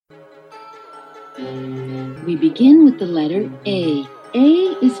We begin with the letter A. A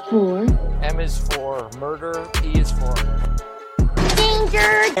is for... M is for murder. E is for...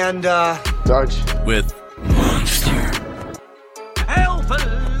 danger! And, Sarge. With Monster. Help!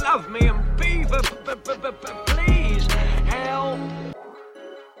 Love me and be, please, help!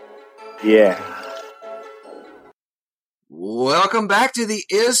 Yeah. welcome back to the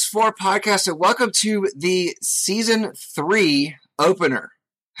Is For podcast, and welcome to the season 3 opener.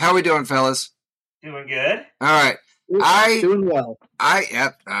 How are we doing, fellas? Doing good. All right. Doing well.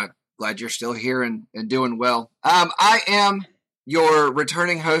 Glad you're still here and doing well. I am your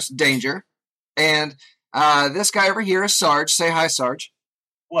returning host, Danger, and this guy over here is Sarge. Say hi, Sarge.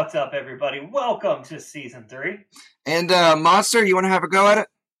 What's up, everybody? Welcome to season 3. And Monster, you want to have a go at it?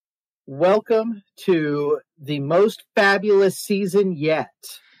 Welcome to the most fabulous season yet.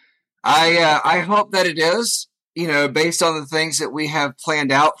 I hope that it is. You know, based on the things that we have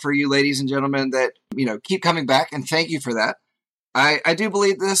planned out for you, ladies and gentlemen, that, you know, keep coming back, and thank you for that. I do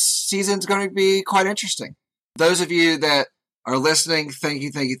believe this season is going to be quite interesting. Those of you that are listening, thank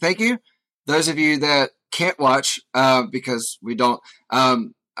you. Those of you that can't watch, because we don't,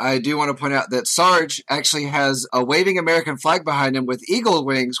 I do want to point out that Sarge actually has a waving American flag behind him with eagle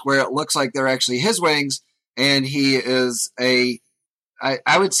wings, where it looks like they're actually his wings, and he is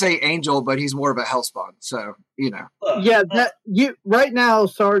I would say angel, but he's more of a hellspawn. So, you know. Yeah, right now,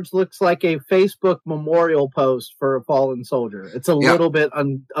 Sarge looks like a Facebook memorial post for a fallen soldier. It's a little bit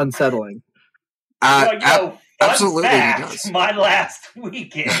unsettling. Absolutely, fact, he does. My last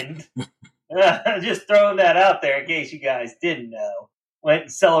weekend, just throwing that out there in case you guys didn't know, went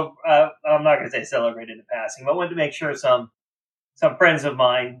and I'm not going to say celebrated the passing, but went to make sure some friends of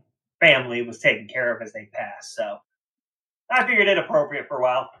mine, family, was taken care of as they passed. So I figured it appropriate for a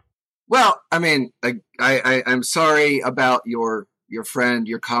while. Well, I mean, I'm sorry about your friend,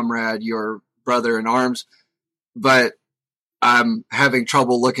 your comrade, your brother in arms, but I'm having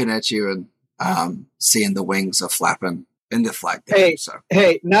trouble looking at you and seeing the wings of flapping in the flag.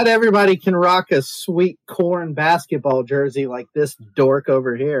 Hey, not everybody can rock a sweet corn basketball jersey like this dork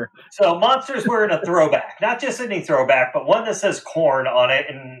over here. So Monster's wearing a throwback, not just any throwback, but one that says corn on it.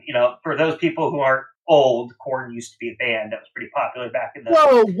 And, you know, for those people who aren't old, Korn used to be a band that was pretty popular back in the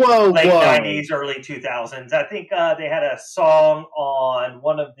late 90s, early 2000s. I think they had a song on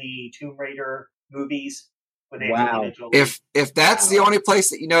one of the Tomb Raider movies. Wow. If that's the only place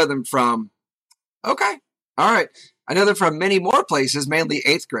that you know them from, okay. All right. I know them from many more places, mainly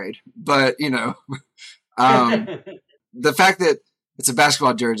 8th grade. But, you know, the fact that it's a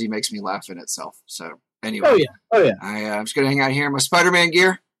basketball jersey makes me laugh in itself. So, anyway. Oh, yeah. I'm just going to hang out here in my Spider-Man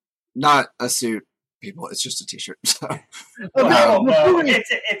gear. Not a suit. People, it's just a t-shirt. So.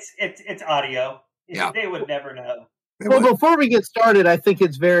 It's audio. Yeah. They would never know. Well, before we get started, I think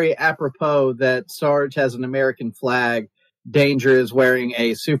it's very apropos that Sarge has an American flag, Danger is wearing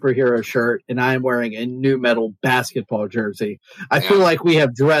a superhero shirt, and I'm wearing a new metal basketball jersey. I feel like we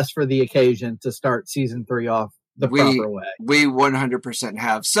have dressed for the occasion to start season 3 off the proper way. We 100%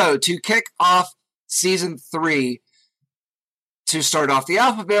 have. So to kick off season 3, to start off the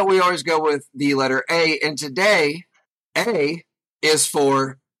alphabet, we always go with the letter A, and today, A is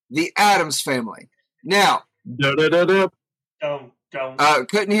for the Addams Family. Now, Don't.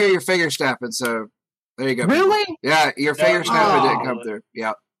 Couldn't hear your finger snapping, so there you go. Really? Yeah, your finger snapping didn't come through.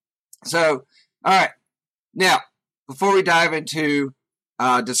 Yeah. So, all right. Now, before we dive into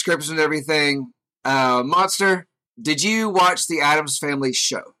descriptions and everything, Monster, did you watch the Addams Family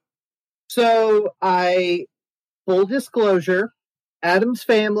show? So, full disclosure, Addams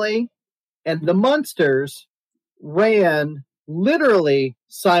Family and the Munsters ran literally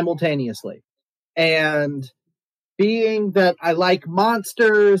simultaneously. And being that I like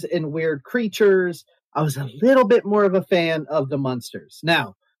monsters and weird creatures, I was a little bit more of a fan of the Munsters.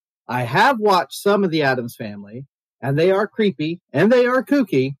 Now, I have watched some of the Addams Family, and they are creepy, and they are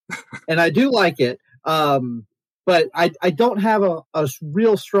kooky, and I do like it. But I don't have a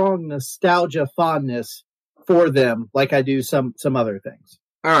real strong nostalgia fondness for them like I do some other things.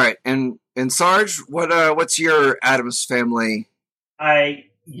 All right, and Sarge, what's your Addams Family? I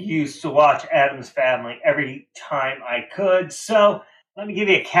used to watch Addams Family every time I could, so let me give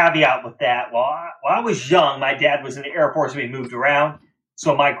you a caveat with that. While I was young, my dad was in the Air Force and we moved around,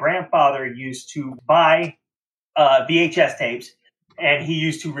 so my grandfather used to buy VHS tapes, and he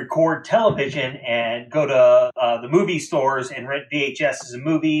used to record television and go to the movie stores and rent VHSs and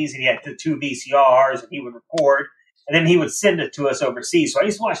movies, and he had the 2 VCRs, and he would record, and then he would send it to us overseas. So I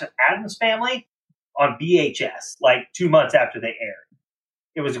used to watch the Addams Family on VHS, like 2 months after they aired.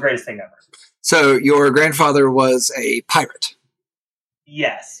 It was the greatest thing ever. So your grandfather was a pirate?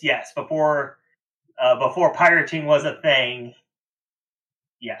 Yes. Before before pirating was a thing.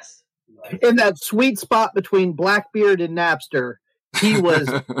 Yes. In that sweet spot between Blackbeard and Napster, he was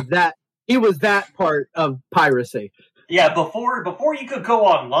that. He was that part of piracy. Yeah, before you could go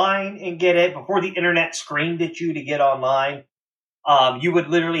online and get it, before the internet screamed at you to get online, you would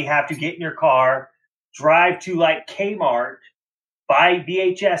literally have to get in your car, drive to like Kmart, buy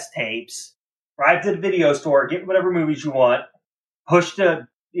VHS tapes, drive to the video store, get whatever movies you want, put the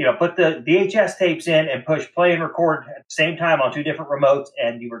VHS tapes in and push play and record at the same time on 2 different remotes,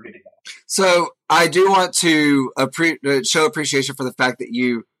 and you were good to go. So I do want to show appreciation for the fact that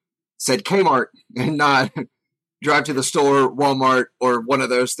you said Kmart and not drive to the store, Walmart, or one of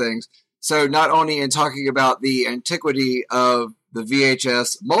those things. So not only in talking about the antiquity of the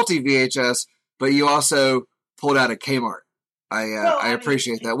VHS, multi-VHS, but you also pulled out a Kmart. I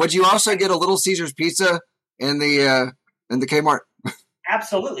appreciate that. Would you also get a Little Caesars pizza in the Kmart?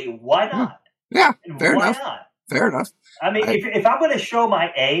 Absolutely. Why not? Yeah, fair Why enough. not? Fair enough. I mean, if I'm going to show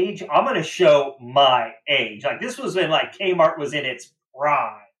my age, I'm going to show my age. Like, this was when, like, Kmart was in its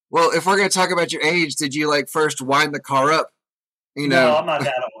prime. Well, if we're going to talk about your age, did you, like, first wind the car up? No, I'm not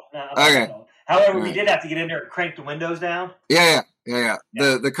that old. No, I'm not that old. However, we Right. did have to get in there and crank the windows down. Yeah.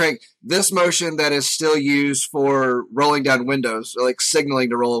 The crank. This motion that is still used for rolling down windows, like signaling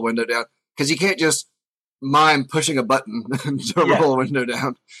to roll a window down, because you can't just mime pushing a button to roll a window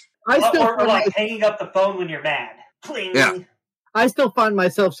down. Or like hanging up the phone when you're mad. Pling. Yeah. I still find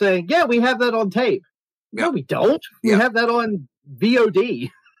myself saying, "Yeah, we have that on tape." Yeah. No, we don't. We Yeah. have that on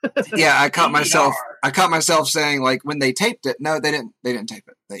VOD. Yeah, I caught myself saying, like, when they taped it. No, they didn't tape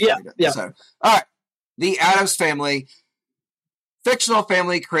it. They didn't. Yeah. So, all right, the Addams Family, fictional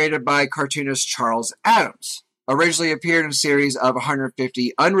family created by cartoonist Charles Addams, originally appeared in a series of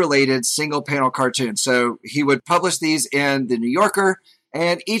 150 unrelated single-panel cartoons. So he would publish these in the New Yorker,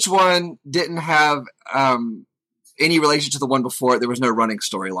 and each one didn't have any relation to the one before it. There was no running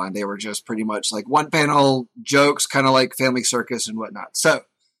storyline. They were just pretty much like one-panel jokes, kind of like Family Circus and whatnot. So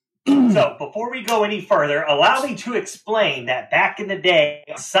before we go any further, allow me to explain that back in the day,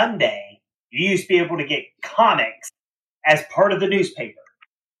 Sunday, you used to be able to get comics as part of the newspaper.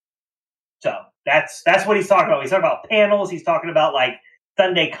 So that's what he's talking about. He's talking about panels. He's talking about like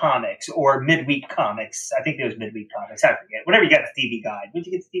Sunday comics or midweek comics. I think there was midweek comics. I forget. Whenever you got the TV Guide. Did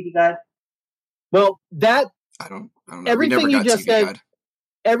you get the TV Guide? Well, that I don't know. everything you just said. Guide.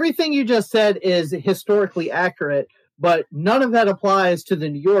 Everything you just said is historically accurate, but none of that applies to the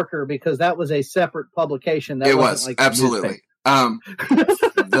New Yorker because that was a separate publication. That It wasn't was like the absolutely.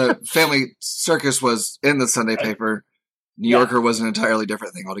 The Family Circus was in the Sunday paper. New Yorker was an entirely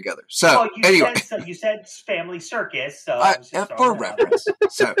different thing altogether. So anyway, you said Family Circus, so for reference.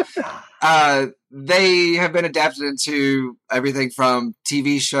 So they have been adapted into everything from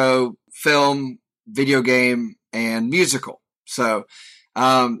TV show, film, video game, and musical. So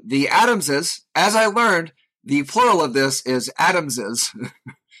the Addamses, as I learned, the plural of this is Addamses,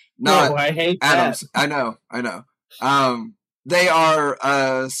 not I hate Addams. that. I know. They are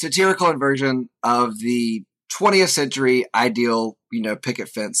a satirical inversion of the 20th century ideal, picket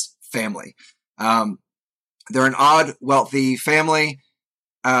fence family. They're an odd, wealthy family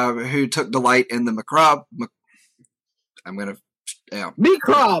who took delight in the macabre.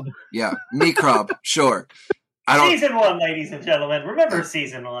 Microb. Yeah, microbe. Sure. Season 1, ladies and gentlemen. Remember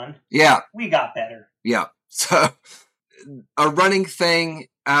season 1? Yeah. We got better. Yeah. So a running thing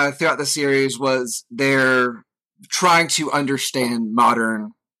throughout the series was they're trying to understand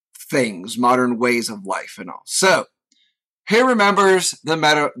modern things, modern ways of life and all. So who remembers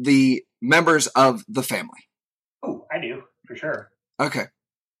the members of the family? Oh, I do, for sure. Okay.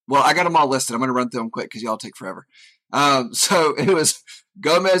 Well, I got them all listed. I'm going to run through them quick because y'all take forever. So it was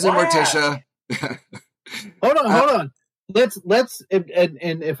Gomez and Morticia. Hold on. Let's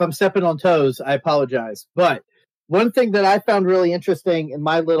and if I'm stepping on toes, I apologize. But one thing that I found really interesting in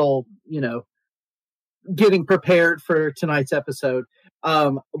my little, getting prepared for tonight's episode,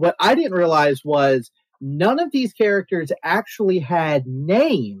 what I didn't realize was none of these characters actually had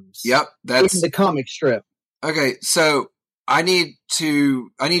names. Yep, that's in the comic strip. Okay, so I need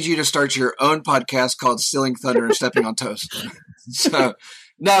you to start your own podcast called Stealing Thunder and Stepping on Toes. So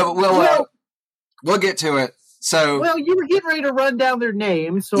no, we'll get to it. So you were getting ready to run down their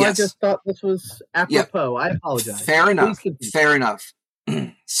names, so yes. I just thought this was apropos. Yep. I apologize. Fair enough.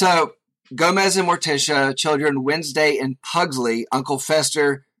 So Gomez and Morticia, children Wednesday and Pugsley, Uncle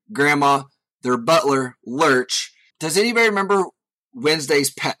Fester, Grandma, their butler, Lurch. Does anybody remember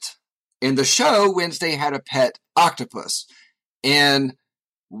Wednesday's pet? In the show, Wednesday had a pet octopus. In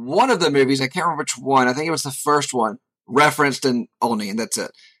one of the movies, I can't remember which one, I think it was the first one, referenced and only, and that's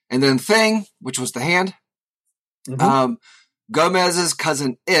it. And then Thing, which was the hand. Mhm. Gomez's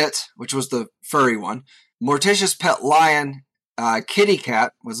cousin It, which was the furry one. Morticia's pet lion, Kitty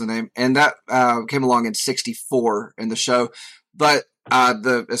Cat was the name, and that came along in 1964 in the show. But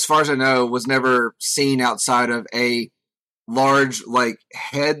as far as I know, was never seen outside of a large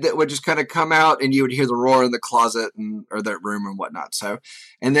head that would just kind of come out, and you would hear the roar in the closet or that room and whatnot. So,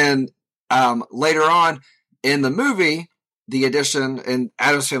 and then later on in the movie, the addition in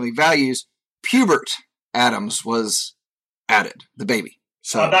Addams Family Values, Pubert Addams was added, the baby.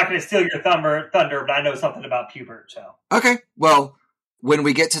 So I'm not going to steal your thunder, but I know something about Pubert. So okay, well, when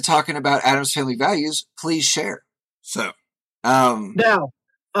we get to talking about Addams Family Values, please share. So Now,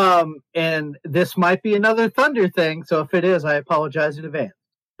 and this might be another Thunder thing, so if it is, I apologize in advance.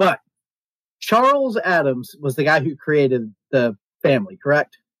 But Charles Addams was the guy who created the family,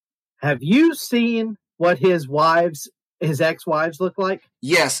 correct? Have you seen what his ex-wives look like?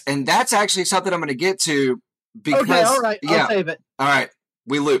 yes, and that's actually something I'm going to get to. Because, okay, all right, I'll save it. All right,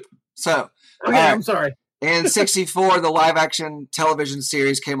 we loop. So, Okay, right. I'm sorry. In 1964, the live-action television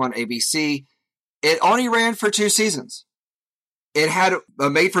series came on ABC. It only ran for 2 seasons. It had a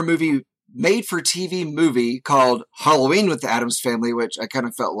made-for-TV movie called Halloween with the Addams Family, which I kind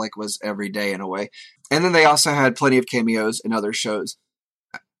of felt like was every day in a way. And then they also had plenty of cameos in other shows.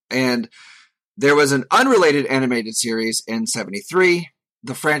 And there was an unrelated animated series in 1973.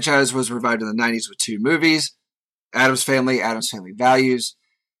 The franchise was revived in the 1990s with 2 movies, Addams Family Values.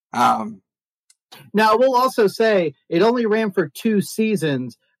 Now, we'll also say it only ran for 2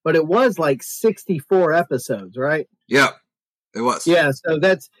 seasons, but it was 64 episodes, right? Yeah, it was. Yeah, so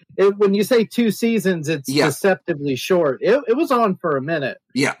that's it. When you say 2 seasons, it's Yeah. deceptively short. It was on for a minute.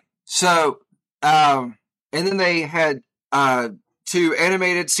 Yeah. So, and then they had 2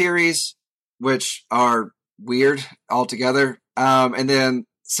 animated series, which are weird altogether. And then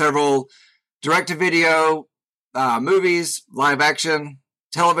several direct-to-video movies, live-action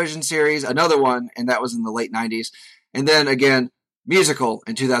television series, another one, and that was in the late 90s. And then, again, musical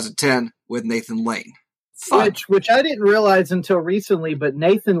in 2010 with Nathan Lane. Fun. Which I didn't realize until recently, but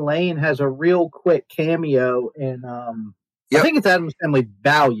Nathan Lane has a real quick cameo in, Yep. I think it's Addams Family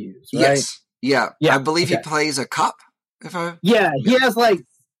Values, right? Yes. Yeah. Yeah, I believe he okay. plays a cop. Yeah, he has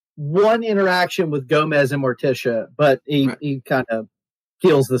one interaction with Gomez and Morticia, but he kind of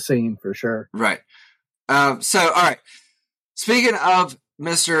kills the scene for sure. Right. So, all right. Speaking of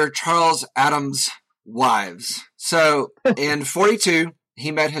Mr. Charles Addams' wives. So, in 1942,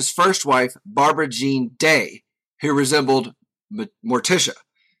 he met his first wife, Barbara Jean Day, who resembled Morticia.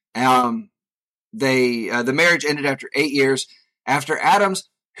 The marriage ended after 8 years, after Addams,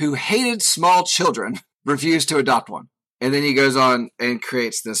 who hated small children, refused to adopt one. And then he goes on and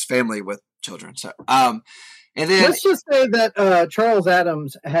creates this family with children. So, and then Let's just say that Charles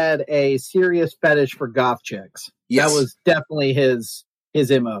Addams had a serious fetish for goth chicks. Yes. That was definitely his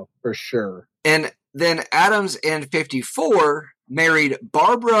MO for sure. And then Addams in 1954 married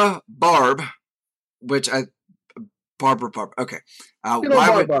Barbara Barb, Barbara Barb. Okay.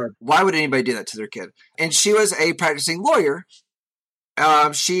 Why would anybody do that to their kid? And she was a practicing lawyer.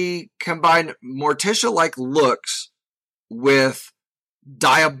 She combined Morticia-like looks with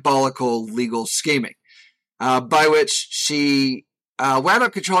diabolical legal scheming, by which she wound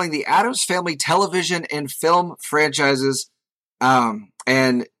up controlling the Addams Family television and film franchises,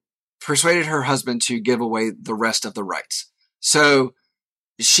 and persuaded her husband to give away the rest of the rights. So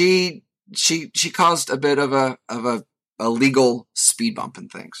she caused a bit of a legal speed bump and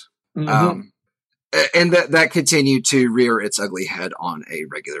things. Mm-hmm. And that continued to rear its ugly head on a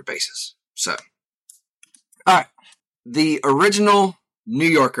regular basis. So, all right. The original New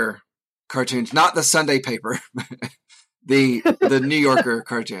Yorker cartoons, not the Sunday paper, the New Yorker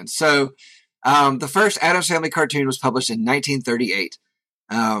cartoons. So, the first Addams Family cartoon was published in 1938.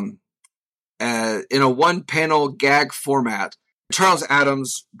 In a one-panel gag format, Charles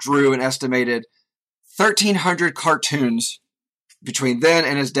Addams drew an estimated 1,300 cartoons between then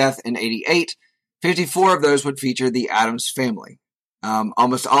and his death in 1988. 54 of those would feature the Addams Family.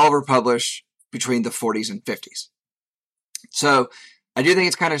 Almost all were published between the 40s and 50s. So I do think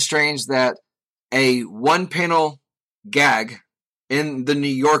it's kind of strange that a one-panel gag in the New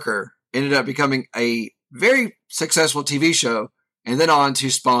Yorker ended up becoming a very successful TV show and then on to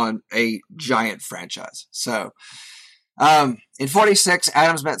spawn a giant franchise. So in 46,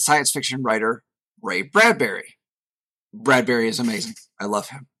 Addams met science fiction writer Ray Bradbury. Bradbury is amazing. I love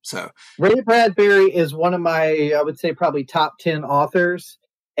him. So Ray Bradbury is one of my, I would say, probably top 10 authors,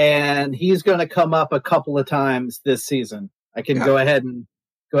 and he's going to come up a couple of times this season. I can go ahead and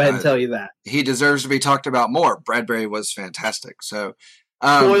tell you that he deserves to be talked about more. Bradbury was fantastic. So,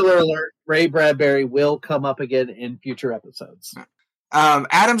 Spoiler alert, Ray Bradbury will come up again in future episodes.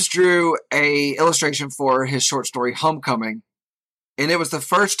 Addams drew a illustration for his short story Homecoming, and it was the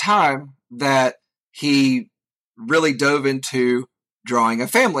first time that he really dove into drawing a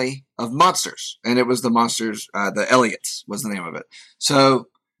family of monsters, and it was the monsters, the Elliots was the name of it. So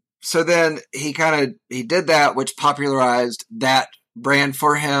then he did that, which popularized that brand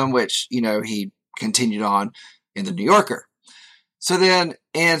for him, which, he continued on in the New Yorker. So then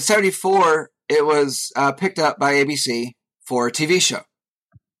in 1974, it was picked up by ABC for a TV show.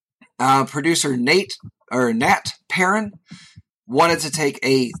 Producer Nat Perrin wanted to take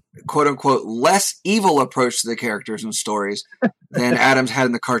a quote unquote less evil approach to the characters and stories than Addams had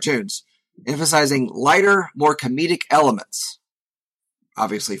in the cartoons, emphasizing lighter, more comedic elements,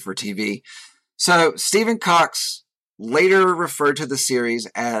 obviously for TV. So Stephen Cox later referred to the series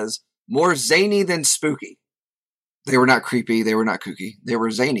as more zany than spooky. They were not creepy. They were not kooky. They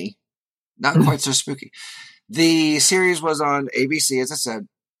were zany. Not quite so spooky. The series was on ABC, as I said.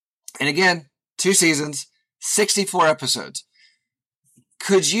 And again, 2 seasons, 64 episodes.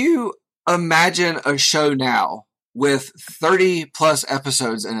 Could you imagine a show now with 30 plus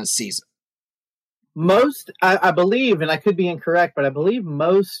episodes in a season? Most, I believe, and I could be incorrect, but I believe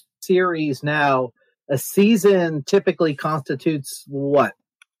most series now, a season typically constitutes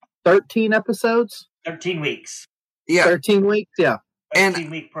 13 episodes? 13 weeks. Yeah. 13 weeks, yeah.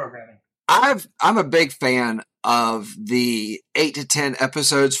 13-week programming. I'm a big fan of the 8 to 10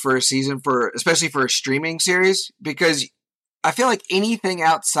 episodes for a season, especially for a streaming series, because I feel like anything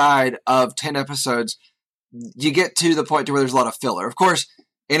outside of 10 episodes, you get to the point to where there's a lot of filler. Of course,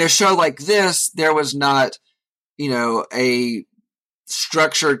 in a show like this, there was not, a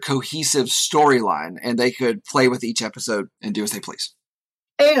structured, cohesive storyline, and they could play with each episode and do as they please.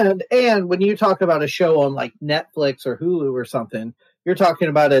 And when you talk about a show on like Netflix or Hulu or something, you're talking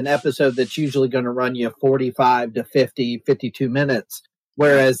about an episode that's usually going to run you 45 to 50, 52 minutes,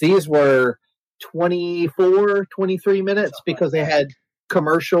 whereas these were 24, 23 minutes because they had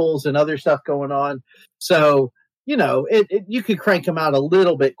commercials and other stuff going on. So, you could crank them out a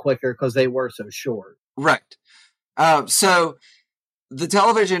little bit quicker because they were so short. Right. So the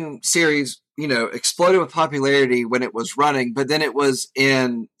television series, exploded with popularity when it was running, but then it was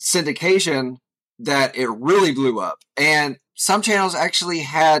in syndication that it really blew up. And some channels actually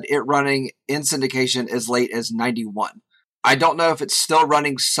had it running in syndication as late as 91. I don't know if it's still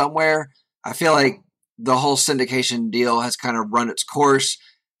running somewhere. I feel like the whole syndication deal has kind of run its course,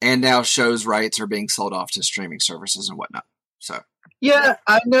 and now shows' rights are being sold off to streaming services and whatnot. So, yeah,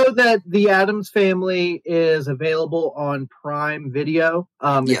 I know that the Addams Family is available on Prime Video.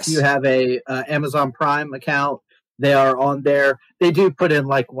 Yes. If you have a Amazon Prime account, they are on there. They do put in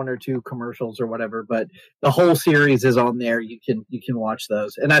like 1 or 2 commercials or whatever, but the whole series is on there. You can watch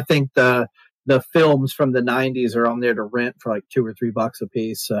those, and I think the films from the 90s are on there to rent for like $2 or $3 a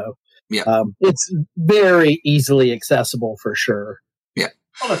piece. So yeah, it's very easily accessible for sure. Yeah.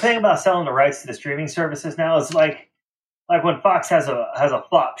 Well, the thing about selling the rights to the streaming services now is like when Fox has a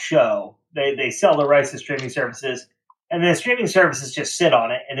flop show, they sell the rights to streaming services, and then streaming services just sit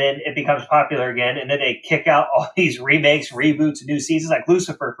on it, and then it becomes popular again, and then they kick out all these remakes, reboots, and new seasons, like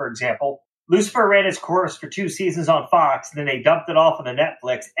Lucifer, for example. Lucifer ran its course for 2 seasons on Fox, and then they dumped it off on the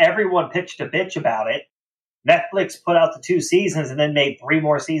Netflix. Everyone pitched a bitch about it. Netflix put out the 2 seasons and then made 3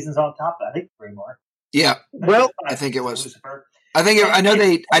 more seasons on top of it. I think 3 more. Yeah. Well, I think it was. Lucifer. I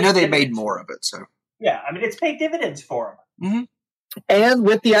know they made more of it. So yeah, I mean, it's paid dividends for them. Mm-hmm. And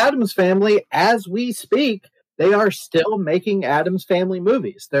with the Addams Family, as we speak, they are still making Addams Family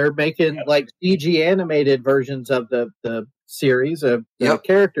movies. They're making like CG animated versions of the series of the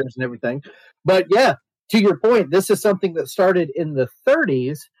characters and everything. But yeah, to your point, this is something that started in the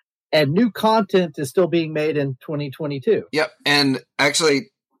 30s, and new content is still being made in 2022. Yep. And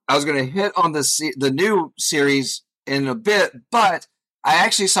actually, I was going to hit on the new series in a bit, but I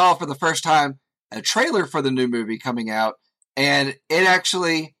actually saw for the first time a trailer for the new movie coming out, and it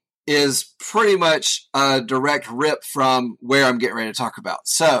actually is pretty much a direct rip from where I'm getting ready to talk about.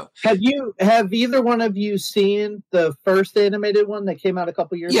 So, have either one of you seen the first animated one that came out a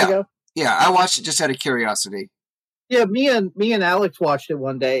couple years ago? Yeah, I watched it just out of curiosity. Yeah, me and Alex watched it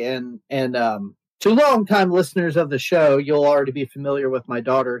one day, and to long-time listeners of the show, you'll already be familiar with my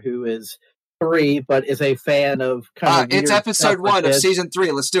daughter, who is 3, but is a fan of kind of. It's episode 1 of season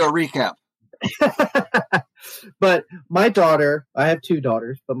 3. Let's do a recap. But my daughter, I have 2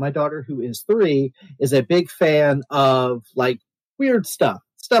 daughters, but my daughter, who is 3, is a big fan of like weird stuff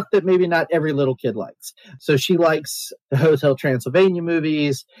that maybe not every little kid likes. So she likes the Hotel Transylvania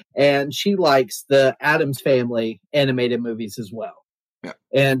movies, and she likes the Addams Family animated movies as well. Yeah.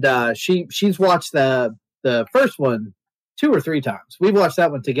 And she's watched the first one 2 or 3 times. We've watched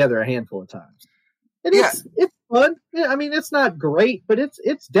that one together a handful of times. And it's fun. Yeah, I mean, it's not great, but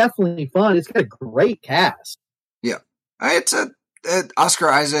it's definitely fun. It's got a great cast. Yeah. It's Oscar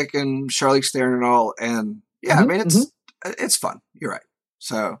Isaac and Charlize Theron and all. And yeah, I mean, it's fun. You're right.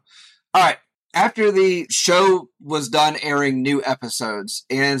 So, all right. After the show was done airing new episodes,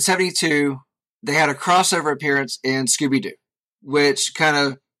 in 72, they had a crossover appearance in Scooby-Doo, which kind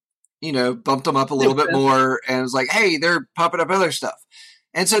of, bumped them up a little bit more and was like, hey, they're popping up other stuff.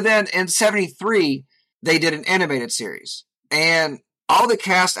 And so then in 73, they did an animated series. And all the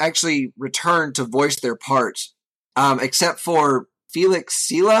cast actually returned to voice their parts, except for Felix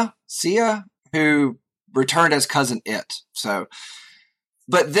Sia, who returned as Cousin It. So,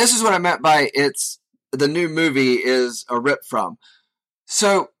 but this is what I meant by the new movie is a rip from.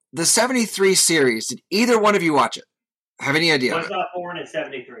 So the 73 series, did either one of you watch it? Have any idea? I was not born in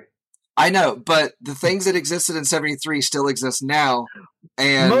 73. I know, but the things that existed in 73 still exist now.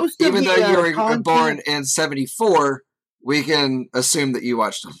 And even though you were born in 74, we can assume that you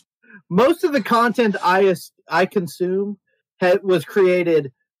watched them. Most of the content I consume was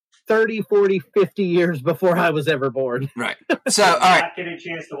created 30, 40, 50 years before I was ever born. Right. So, all right. Not get a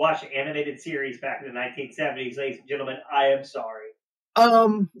chance to watch an animated series back in the 1970s, ladies and gentlemen. I am sorry.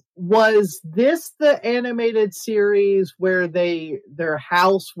 Was this the animated series where their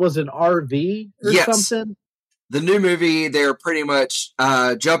house was an RV or something? The new movie, they're pretty much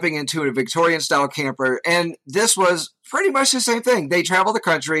jumping into a Victorian-style camper, and this was pretty much the same thing. They travel the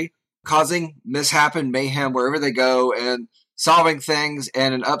country, causing mishap and mayhem wherever they go, and solving things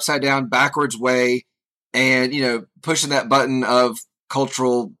in an upside-down, backwards way, and, pushing that button of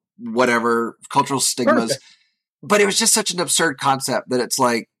cultural stigmas. Perfect. But it was just such an absurd concept that it's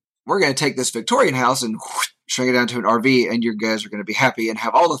like, we're going to take this Victorian house and shrink it down to an RV, and you guys are going to be happy and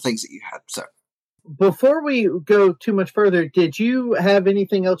have all the things that you had. So, before we go too much further, did you have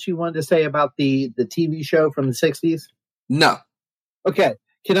anything else you wanted to say about the TV show from the 60s? No. Okay.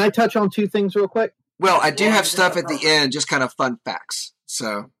 Can I touch on 2 things real quick? Well, I do have stuff at the end, just kind of fun facts.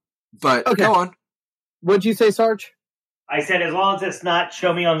 So, but go on. What'd you say, Sarge? I said, as long as it's not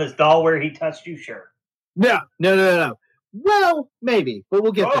show me on this doll where he touched you, sure. No. Well, maybe, but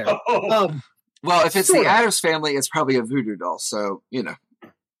we'll get there. Well, if it's the Addams Family, it's probably a voodoo doll. So,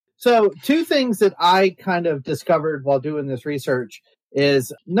 So 2 things that I kind of discovered while doing this research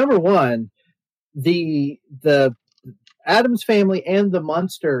is, number one, the Addams Family and the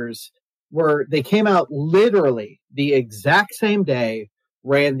Munsters they came out literally the exact same day,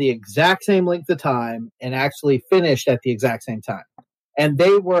 ran the exact same length of time, and actually finished at the exact same time. And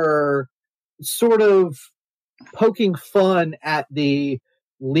they were sort of poking fun at the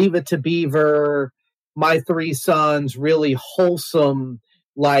Leave It to Beaver, My 3 Sons, really wholesome,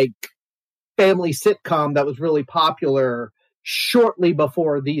 like, family sitcom that was really popular shortly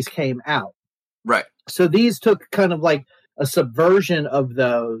before these came out. Right. So these took kind of like a subversion of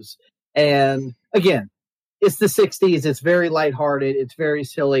those. And again, it's the 60s. It's very lighthearted. It's very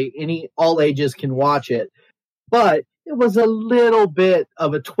silly. All ages can watch it. But it was a little bit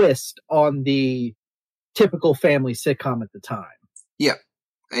of a twist on the typical family sitcom at the time. Yeah.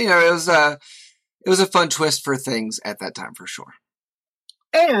 It was a fun twist for things at that time, for sure.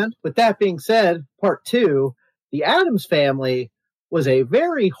 And with that being said, part 2, the Addams Family was a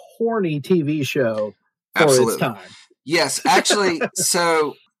very horny TV show for its time. Yes, actually,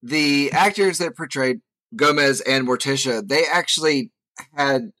 so the actors that portrayed Gomez and Morticia, they actually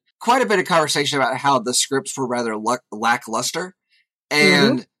had quite a bit of conversation about how the scripts were rather lackluster.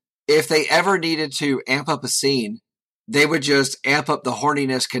 And if they ever needed to amp up a scene, they would just amp up the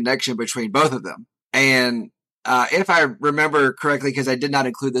horniness connection between both of them. And if I remember correctly, because I did not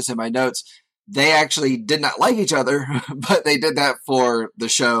include this in my notes, they actually did not like each other, but they did that for the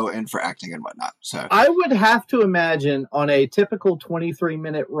show and for acting and whatnot. So I would have to imagine on a typical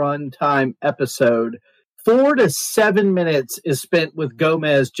 23-minute runtime episode, 4 to 7 minutes is spent with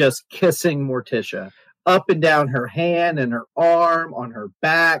Gomez just kissing Morticia up and down her hand and her arm, on her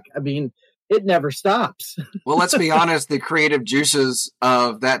back. I mean, it never stops. Well, let's be honest, the creative juices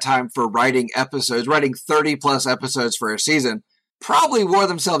of that time for writing 30 plus episodes for a season, probably wore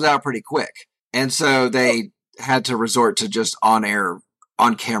themselves out pretty quick. And so they had to resort to just on air,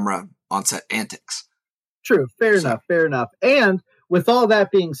 on camera, on set antics. True. Fair enough. And with all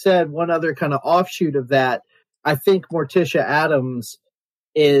that being said, one other kind of offshoot of that, I think Morticia Addams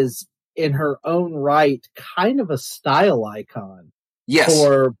is in her own right kind of a style icon. Yes.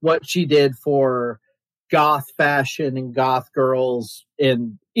 For what she did for goth fashion and goth girls.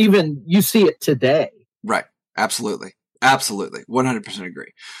 And even you see it today. Right. Absolutely. Absolutely. 100%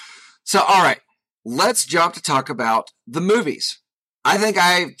 agree. So, all right, let's jump to talk about the movies. I think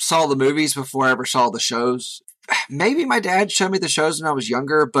I saw the movies before I ever saw the shows. Maybe my dad showed me the shows when I was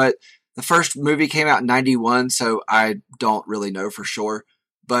younger, but the first movie came out in 91, so I don't really know for sure.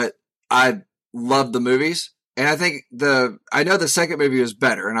 But I loved the movies. And I think I know the second movie was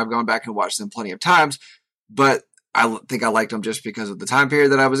better, and I've gone back and watched them plenty of times, but I think I liked them just because of the time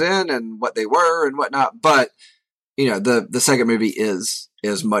period that I was in and what they were and whatnot. But, you know, the second movie is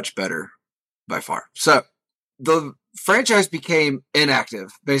much better by far. So the franchise became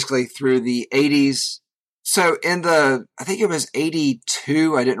inactive basically through the 80s. So I think it was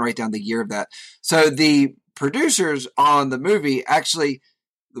 82. I didn't write down the year of that. So the producers on the movie actually,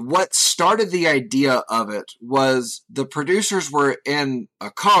 what started the idea of it was the producers were in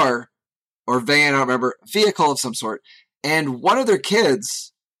a car or van, I don't remember, vehicle of some sort. And one of their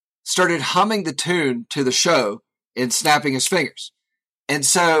kids started humming the tune to the show and snapping his fingers. And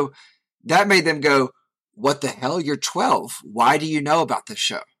so that made them go, what the hell? You're 12. Why do you know about this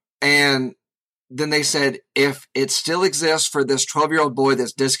show? And then they said, if it still exists for this 12-year-old boy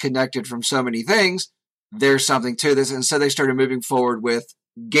that's disconnected from so many things, there's something to this. And so they started moving forward with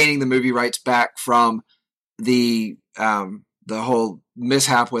gaining the movie rights back from the whole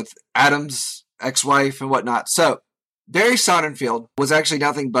mishap with Adam's ex-wife and whatnot. So Barry Sonnenfeld was actually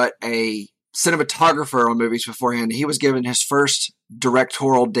nothing but a cinematographer on movies beforehand. He was given his first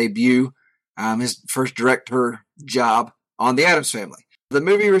directorial debut, his first director job on The Addams Family. The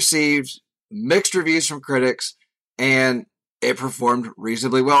movie received mixed reviews from critics, and it performed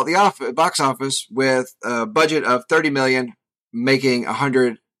reasonably well at the box office with a budget of $30 million, making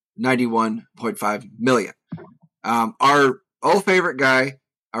 $191.5 million. Our old favorite guy,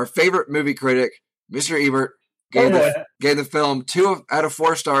 our favorite movie critic, Mr. Ebert, gave the film 2 out of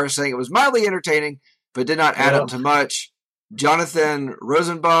 4 stars, saying it was mildly entertaining, but did not add up to much. Jonathan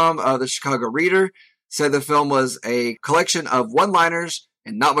Rosenbaum of the Chicago Reader said the film was a collection of one-liners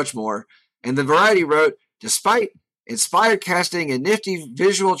and not much more. And the Variety wrote, despite inspired casting and nifty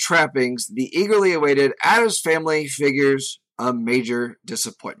visual trappings, the eagerly awaited Addams Family figures a major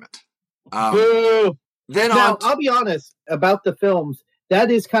disappointment. I'll be honest about the films.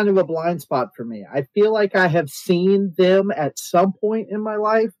 That is kind of a blind spot for me. I feel like I have seen them at some point in my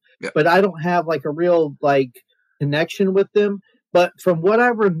life, but I don't have like a real connection with them. But from what I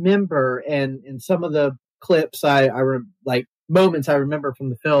remember, and in some of the clips, moments I remember from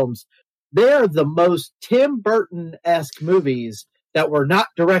the films, they're the most Tim Burton-esque movies that were not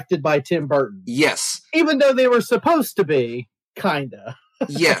directed by Tim Burton. Yes. Even though they were supposed to be, kinda.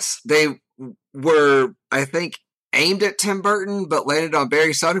 Yes, they were, I think, aimed at Tim Burton, but landed on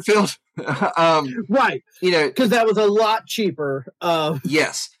Barry Sonnenfeld. Right. Because that was a lot cheaper.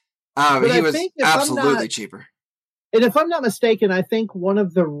 Yes. He was absolutely cheaper. And if I'm not mistaken, I think one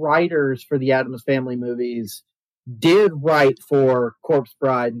of the writers for the Addams Family movies did write for Corpse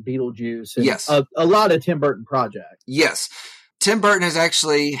Bride and Beetlejuice and a lot of Tim Burton projects. Yes. Tim Burton has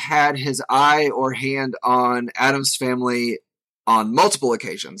actually had his eye or hand on Addams Family on multiple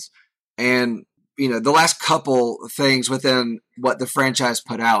occasions. And, the last couple things within what the franchise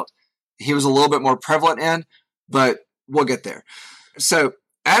put out, he was a little bit more prevalent in, but we'll get there. So,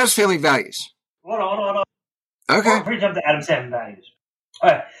 Addams Family values. Hold on. Okay. Before we jump to Addams Family values. All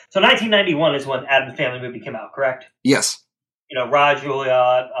right. So 1991 is when Addams Family movie came out, correct? Yes. Rod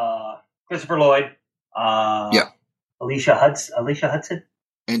Juliet, Christopher Lloyd, Alicia Hudson,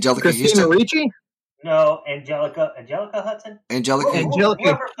 Angelica Christina Houston. Ricci? No, Angelica Hudson. Angelica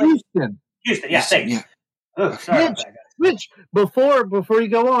Houston. Houston, yeah, thanks. Yeah. Oh, sorry about that, guys. Which, before you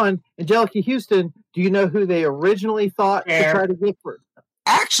go on, Angelica Houston, do you know who they originally thought to try to get for?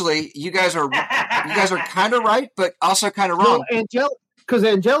 Actually, you guys are kind of right, but also kind of wrong. Because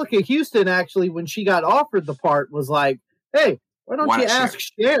Angelica Houston, actually, when she got offered the part, was like, "Hey, why don't you ask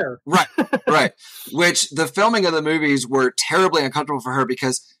Cher?" Right. Which the filming of the movies were terribly uncomfortable for her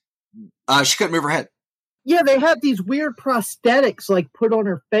because she couldn't move her head. Yeah, they had these weird prosthetics put on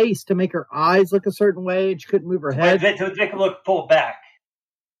her face to make her eyes look a certain way, and she couldn't move her head. To make her look pulled back.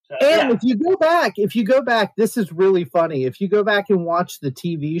 So, and if you go back, this is really funny. If you go back and watch the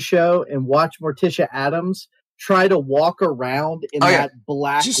TV show and watch Morticia Addams try to walk around in that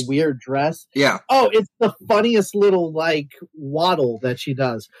black weird dress. Yeah. Oh, it's the funniest little waddle that she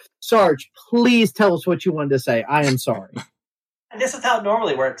does. Sarge, please tell us what you wanted to say. I am sorry. This is how it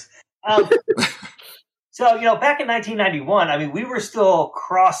normally works. So, back in 1991, we were still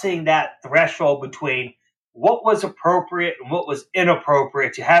crossing that threshold between what was appropriate and what was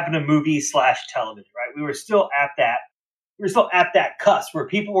inappropriate to have in a movie / television, right? We were still at that we were still at that cusp where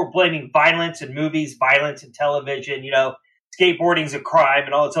people were blaming violence in movies, violence in television, skateboarding's a crime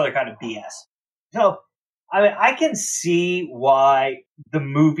and all this other kind of BS. So, I mean, I can see why the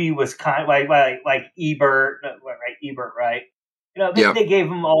movie was kind of like Ebert, right? They gave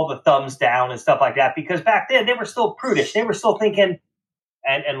him all the thumbs down and stuff like that because back then they were still prudish. They were still thinking,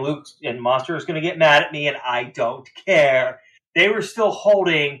 and Luke and Monster is going to get mad at me, and I don't care. They were still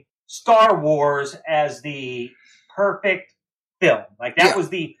holding Star Wars as the perfect film. Like that was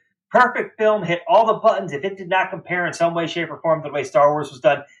the perfect film, hit all the buttons. If it did not compare in some way, shape, or form to the way Star Wars was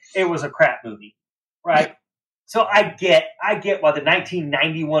done, it was a crap movie, right? So I get why the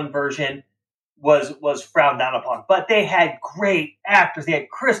 1991 version was frowned down upon. But they had great actors. They had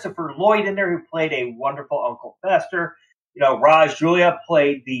Christopher Lloyd in there who played a wonderful Uncle Fester. Raj Julia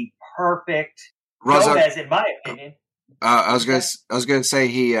played the perfect Gomez, in my opinion. I was gonna say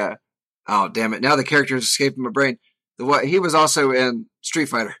he. Oh damn it! Now the character is escaping my brain. He was also in Street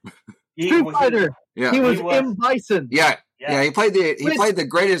Fighter. Street Fighter. Yeah, he was M. Bison. Yeah. He played the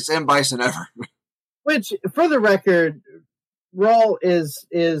greatest M. Bison ever. Which, for the record, Raul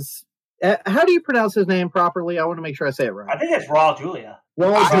is. How do you pronounce his name properly? I want to make sure I say it right. I think it's Raul Julia.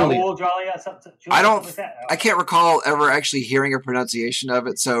 Raul Julia. I can't recall ever actually hearing a pronunciation of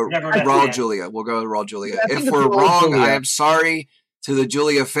it. So Raul Julia. We'll go with Raul Julia. If we're wrong, I am sorry to the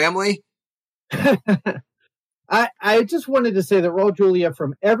Julia family. I just wanted to say that Raul Julia,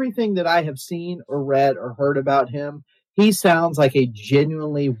 from everything that I have seen or read or heard about him, he sounds like a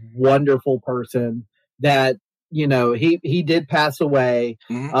genuinely wonderful person that, he did pass away.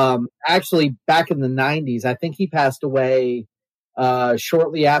 Mm-hmm. Actually, back in the 90s, I think he passed away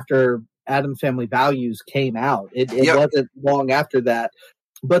shortly after Addams Family Values came out. It wasn't long after that.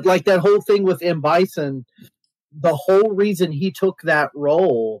 But like that whole thing with M. Bison, the whole reason he took that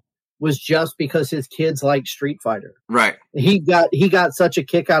role was just because his kids like Street Fighter. Right. He got such a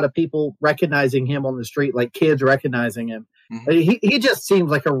kick out of people recognizing him on the street, like kids recognizing him. Mm-hmm. He just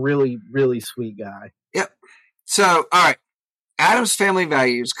seems like a really, really sweet guy. Yep. So, all right. Addams Family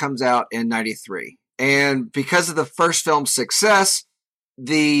Values comes out in 93. And because of the first film's success,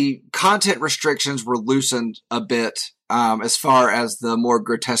 the content restrictions were loosened a bit as far as the more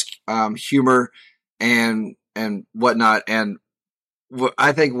grotesque humor and whatnot. And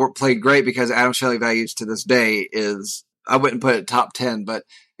I think played great because Addams Family Values to this day is, I wouldn't put it top 10, but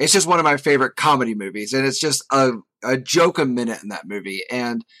it's just one of my favorite comedy movies. And it's just a joke a minute in that movie.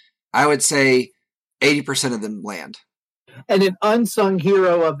 And I would say 80% of them land. And an unsung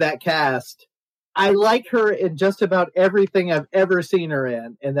hero of that cast, I like her in just about everything I've ever seen her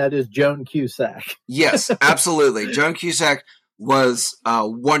in, and that is Joan Cusack. Yes, absolutely. Joan Cusack was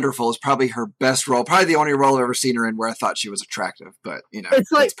wonderful. It's probably her best role. Probably the only role I've ever seen her in where I thought she was attractive, but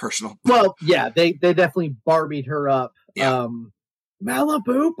it's personal. Well, yeah, they definitely Barbied her up. Yeah.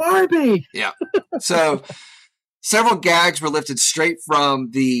 Malibu Barbie. Yeah. So several gags were lifted straight from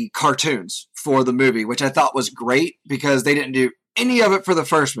the cartoons for the movie, which I thought was great because they didn't do any of it for the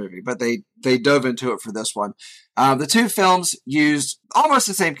first movie, but they dove into it for this one. The two films used almost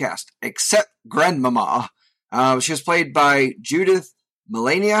the same cast, except Grandmama. She was played by Judith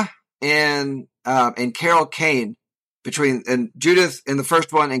Melania and Carol Kane and Judith in the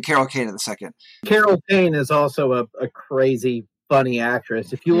first one and Carol Kane in the second. Carol Kane is also a crazy, funny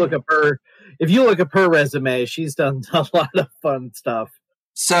actress. If you look up her resume, she's done a lot of fun stuff.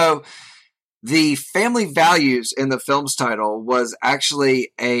 So the family values in the film's title was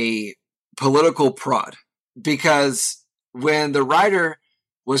actually a political prod because when the writer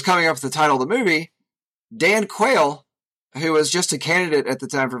was coming up with the title of the movie, Dan Quayle, who was just a candidate at the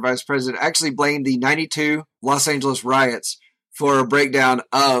time for vice president, actually blamed the 92 Los Angeles riots for a breakdown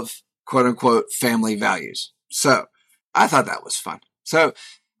of quote-unquote family values. So I thought that was fun. So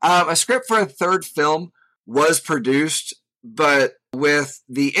a script for a third film was produced, but with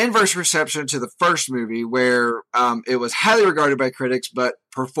the inverse reception to the first movie, where it was highly regarded by critics but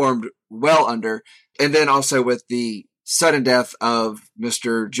performed well under, and then also with the sudden death of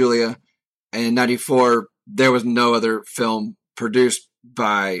Mr. Julia in 94, there was no other film produced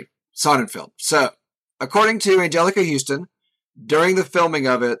by Sonnenfeld. So, according to Angelica Houston, during the filming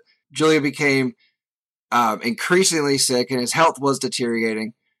of it, Julia became increasingly sick and his health was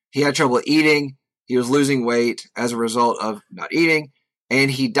deteriorating. He had trouble eating. He was losing weight as a result of not eating.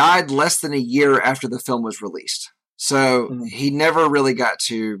 And he died less than a year after the film was released. So he never really got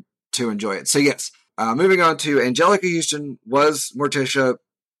to enjoy it. So yes, moving on to Angelica Houston was Morticia.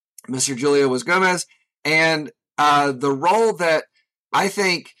 Mr. Julia was Gomez. And the role that I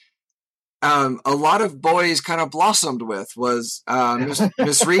think a lot of boys kind of blossomed with was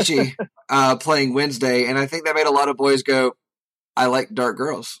Miss Ricci playing Wednesday, and I think that made a lot of boys go, "I like dark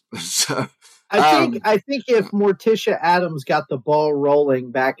girls." So I think if Morticia Addams got the ball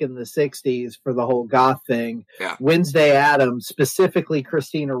rolling back in the '60s for the whole goth thing, Wednesday Addams, specifically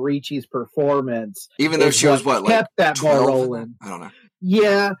Christina Ricci's performance, even though she was kept that 12? ball rolling. I don't know.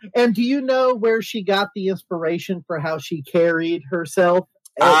 Yeah, and do you know where she got the inspiration for how she carried herself?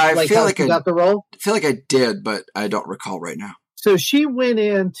 I feel like she got the role. I feel like I did, but I don't recall right now. So she went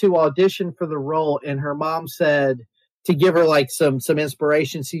in to audition for the role, and her mom said to give her like some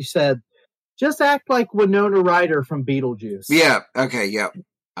inspiration. She said, "Just act like Winona Ryder from Beetlejuice." Yeah. Okay. Yeah.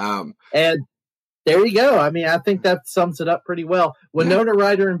 And there you go. I mean, I think that sums it up pretty well. Winona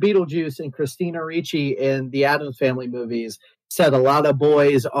Ryder in Beetlejuice and Christina Ricci in the Addams Family movies set a lot of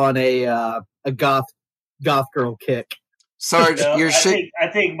boys on a goth girl kick. Sarge, I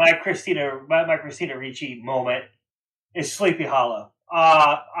think my Christina Ricci moment is Sleepy Hollow.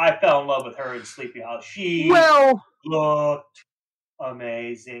 I fell in love with her in Sleepy Hollow. She looked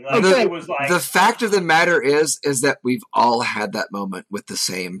amazing. Like, it was like, the fact of the matter is that we've all had that moment with the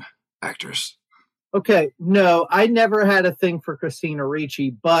same actors. Okay, no, I never had a thing for Christina Ricci,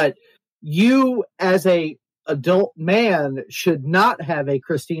 but you, as a adult man, should not have a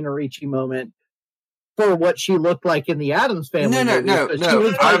Christina Ricci moment for what she looked like in the Addams Family. No. She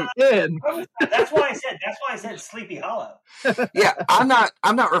was like 10. That's why I said Sleepy Hollow. Yeah, I'm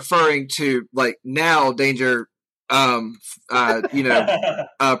not referring to like now Danger,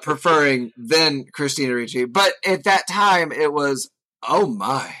 preferring then Christina Ricci, but at that time it was, oh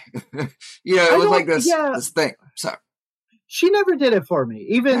my, it was like this thing. So she never did it for me.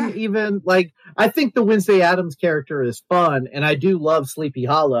 Even like, I think the Wednesday Addams character is fun, and I do love Sleepy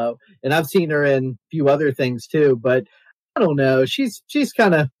Hollow, and I've seen her in a few other things too, but I don't know. She's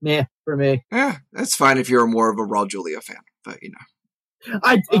kind of meh for me. Yeah, that's fine if you're more of a Raul Julia fan, but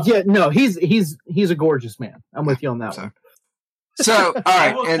he's a gorgeous man. I'm with you on that one. So, all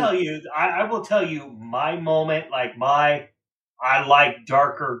right. I will tell you my moment, like my I like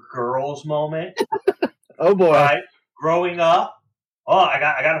darker girls moment. Oh boy. Right? Growing up, I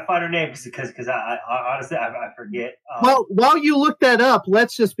got to find her name because I honestly I forget. Well, while you look that up,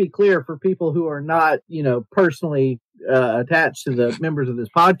 let's just be clear for people who are not personally attached to the members of this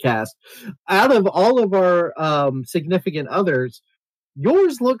podcast. Out of all of our significant others,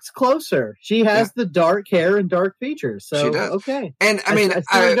 yours looks closer. She has the dark hair and dark features. So she does. Okay, and I mean,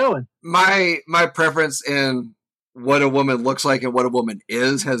 going. My preference in what a woman looks like and what a woman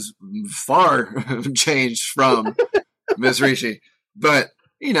is has far changed from Miss Ricci, but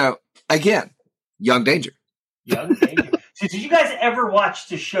again, Young Danger. Young Danger. So, did you guys ever watch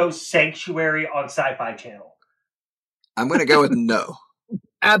the show Sanctuary on Sci-Fi Channel? I'm going to go with no.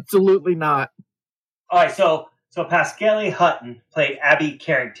 Absolutely not. All right, so Pascale Hutton played Abby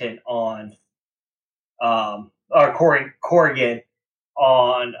Carrington on, or Corrigan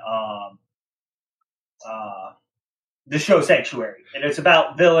on the show Sanctuary, and it's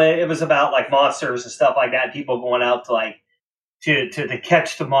about villain. It was about like monsters and stuff like that. People going out to like to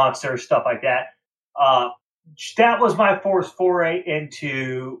catch the monsters, stuff like that. That was my first foray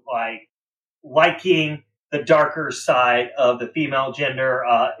into like liking the darker side of the female gender.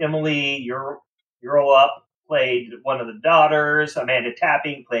 Emily Europe played one of the daughters. Amanda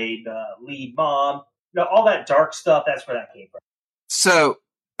Tapping played the lead mom. All that dark stuff. That's where that came from. So,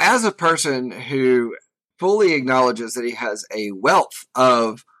 as a person who fully acknowledges that he has a wealth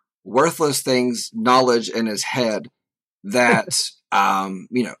of worthless things, knowledge in his head that, a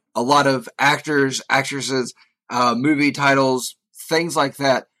lot of actors, actresses, movie titles, things like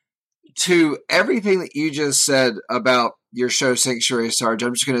that, to everything that you just said about your show Sanctuary, Sarge,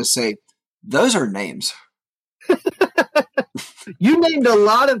 I'm just going to say, those are names. You named a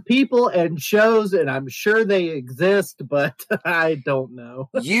lot of people and shows, and I'm sure they exist, but I don't know.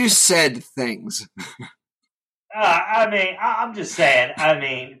 You said things. I'm just saying. I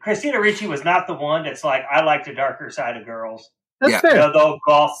mean, Christina Ricci was not the one that's like, I like the darker side of girls. That's fair. The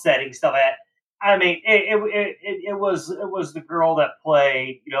golf setting stuff. I mean, it was the girl that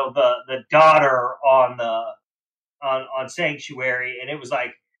played, the daughter on Sanctuary, and it was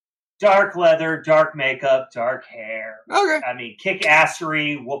like dark leather, dark makeup, dark hair. Okay. I mean,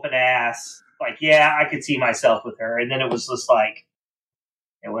 kick-assery, whooping ass. Like, yeah, I could see myself with her, and then it was just like,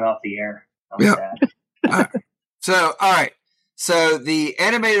 it went off the air. So, all right. So, the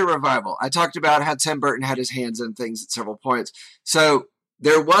animated revival. I talked about how Tim Burton had his hands in things at several points. So,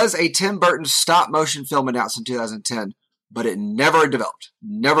 there was a Tim Burton stop-motion film announced in 2010, but it never developed.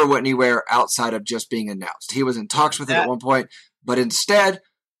 Never went anywhere outside of just being announced. He was in talks with it at one point, but instead,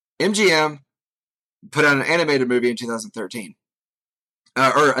 MGM put out an animated movie in 2013,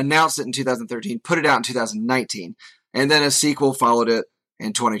 or announced it in 2013, put it out in 2019, and then a sequel followed it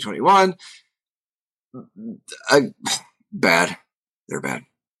in 2021. Bad. They're bad.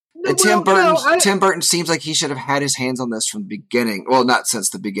 And Tim Burton seems like he should have had his hands on this from the beginning. Well, not since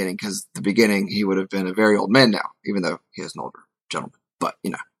the beginning, because the beginning he would have been a very old man now, even though he is an older gentleman. But,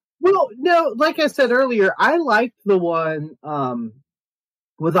 you know. Well, no, like I said earlier, I liked the one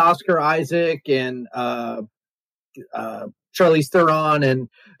with Oscar Isaac and Charlize Theron, and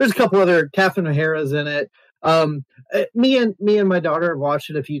there's a couple other, Catherine O'Hara's in it. Me and my daughter have watched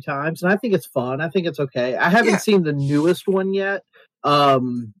it a few times, and I think it's fun. I think it's okay. I haven't seen the newest one yet.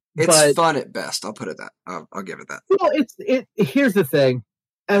 It's fun at best. I'll put it that. I'll give it that. Well, here's the thing: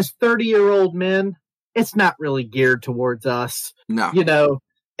 as 30-year-old men, it's not really geared towards us. No, you know,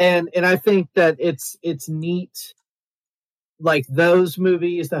 and I think that it's neat. Like those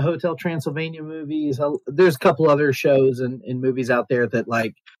movies, the Hotel Transylvania movies. There's a couple other shows and movies out there that,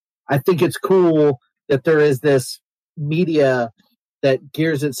 like, I think it's cool that there is this media that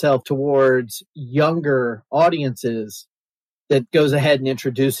gears itself towards younger audiences that goes ahead and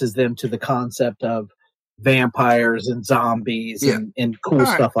introduces them to the concept of vampires and zombies and cool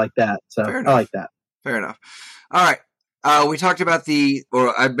stuff like that. So I like that. Fair enough. All right. We talked about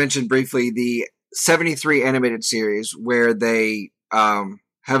I mentioned briefly the 73 animated series where they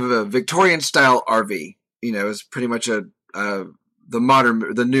have a Victorian style RV. You know, it's pretty much the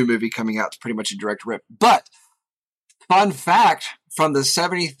new movie coming out is pretty much a direct rip. But fun fact from the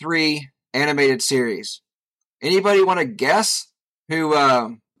 73 animated series, anybody want to guess who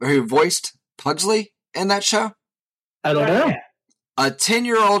voiced Pugsley in that show? I don't know. A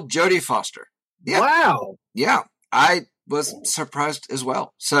 10-year-old Jodie Foster. Yeah. Wow. Yeah, I was surprised as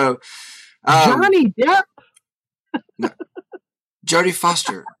well. So Johnny Depp. No, Jodie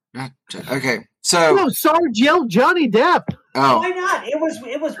Foster. Okay, so no, Sarge yelled Johnny Depp. Oh, why not?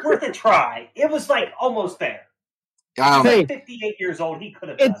 It was worth a try. It was like almost there. Hey, 58 years old, he could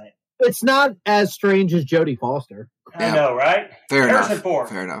have done it. It's not as strange as Jodie Foster. I know, right? Fair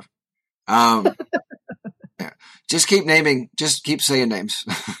enough. Yeah. Just keep saying names.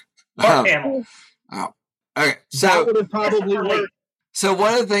 Mark Hamill. Oh, okay. So that would have probably worked. So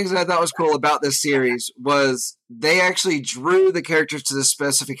one of the things that I thought was cool about this series was they actually drew the characters to the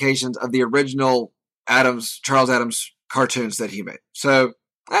specifications of the original Charles Addams cartoons that he made. So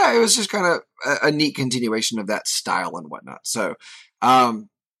it was just kind of a neat continuation of that style and whatnot. So, and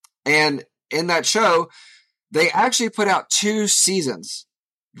in that show, they actually put out 2 seasons.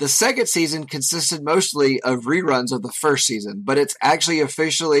 The second season consisted mostly of reruns of the first season, but it's actually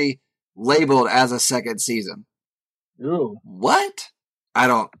officially labeled as a second season. Ooh. What? I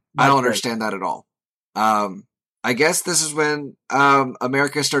don't understand that at all. I guess this is when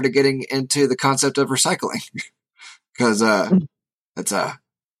America started getting into the concept of recycling, because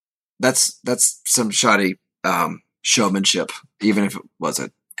that's some shoddy showmanship, even if it was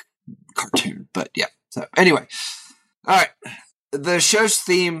a cartoon. But yeah. So anyway, all right. The show's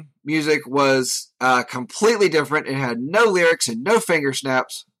theme music was completely different. It had no lyrics and no finger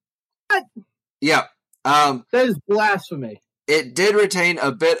snaps. What? Yeah. That is blasphemy. It did retain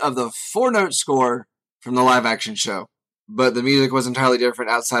a bit of the 4-note score from the live action show, but the music was entirely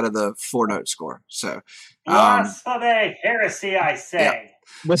different outside of the 4-note score. So, blasphemy, heresy, I say. Yeah.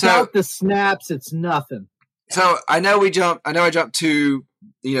 Without the snaps, it's nothing. So I jumped to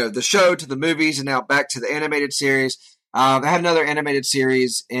the show, to the movies, and now back to the animated series. I had another animated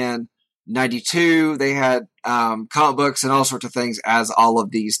series in 92. They had comic books and all sorts of things, as all of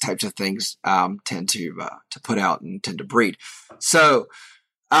these types of things tend to put out and tend to breed. So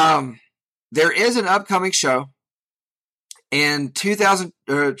there is an upcoming show in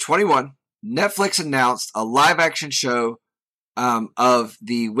 2021. Netflix announced a live action show of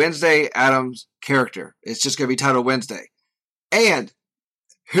the Wednesday Addams character. It's just going to be titled Wednesday. And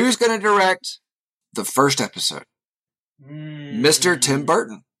who's going to direct the first episode? Mr. Tim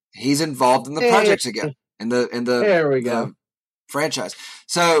Burton. He's involved in the projects again, in the there we go. Franchise.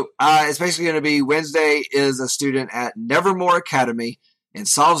 So it's basically going to be Wednesday is a student at Nevermore Academy and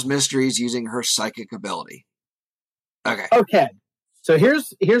solves mysteries using her psychic ability. Okay. So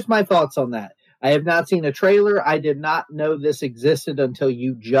here's my thoughts on that. I have not seen a trailer. I did not know this existed until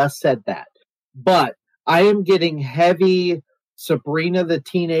you just said that. But I am getting heavy Sabrina the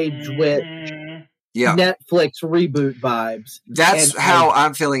Teenage Witch Netflix reboot vibes. That's how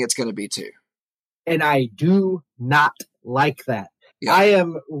I'm feeling it's going to be too. And I do not like that. Yeah. I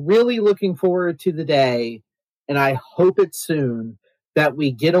am really looking forward to the day, and I hope it's soon, that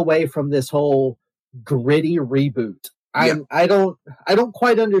we get away from this whole gritty reboot I don't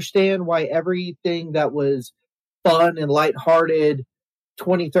quite understand why everything that was fun and lighthearted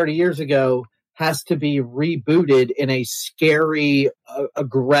 20, 30 years ago has to be rebooted in a scary,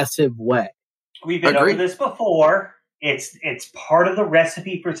 aggressive way. We've been over this before. It's part of the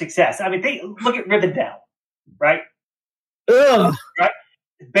recipe for success. I mean, look at Rivendell, right? Ugh. Right?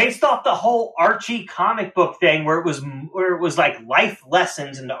 Based off the whole Archie comic book thing, where it was like life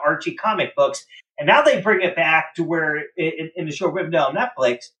lessons in the Archie comic books, and now they bring it back to where in the show Rivendell on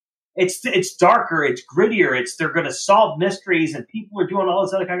Netflix, it's darker, it's grittier, they're going to solve mysteries, and people are doing all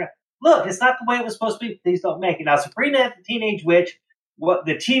this other kind of. Look, it's not the way it was supposed to be. Please don't make it. Now, Sabrina the Teenage Witch,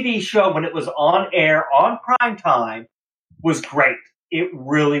 the TV show when it was on air on prime time was great. It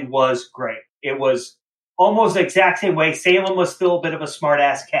really was great. It was almost the exact same way. Salem was still a bit of a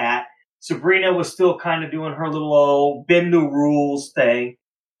smart-ass cat. Sabrina was still kind of doing her little old bend the rules thing.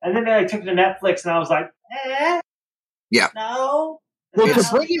 And then I took it to Netflix and I was like, yeah. No. Well,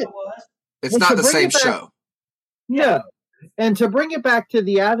 it's not the same show. No. And to bring it back to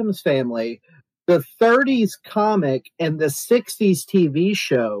the Addams Family, the 30s comic and the 60s TV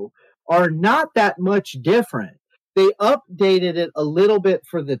show are not that much different. They updated it a little bit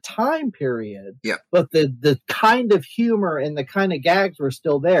for the time period, but the kind of humor and the kind of gags were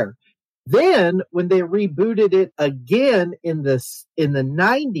still there. Then, when they rebooted it again in the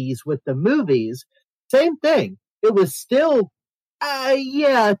 90s with the movies, same thing. It was still,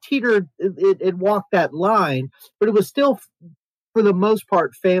 teetered, it walked that line, but it was still, for the most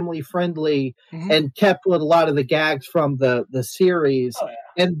part, family friendly and kept with a lot of the gags from the series. Oh,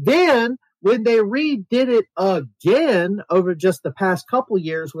 yeah. And then, when they redid it again over just the past couple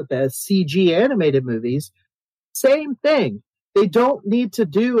years with the CG animated movies, same thing. They don't need to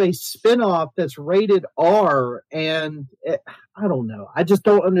do a spinoff that's rated R, and I don't know. I just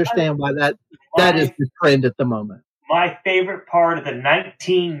don't understand why that is the trend at the moment. My favorite part of the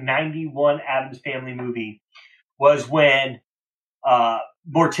 1991 Addams Family movie was when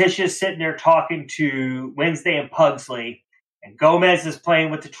Morticia's sitting there talking to Wednesday and Pugsley, and Gomez is playing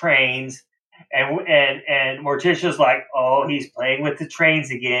with the trains. And Morticia's like, oh, he's playing with the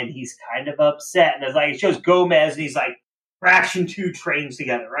trains again. He's kind of upset. And it's like, it shows Gomez and he's like, crashing two trains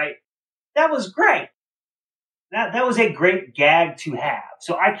together, right? That was great. That was a great gag to have.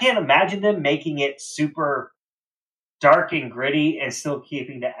 So I can't imagine them making it super dark and gritty and still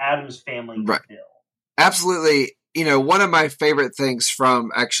keeping the Addams Family feel. Absolutely. You know, one of my favorite things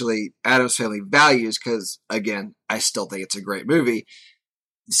from actually Addams Family Values, because again, I still think it's a great movie.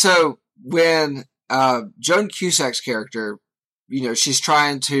 So when Joan Cusack's character, you know, she's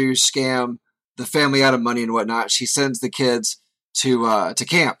trying to scam the family out of money and whatnot, she sends the kids to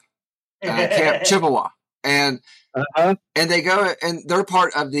Camp Chippewa, and they go and they're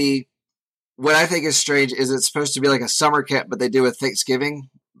part of the. What I think is strange is it's supposed to be like a summer camp, but they do a Thanksgiving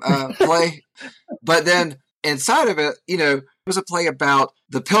play. But then inside of it, you know, it was a play about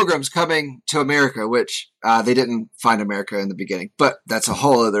the Pilgrims coming to America, which they didn't find America in the beginning, but that's a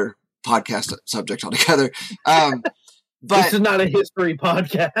whole other podcast subject altogether. But this is not a history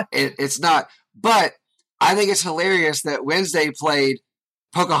podcast. It's not. But I think it's hilarious that Wednesday played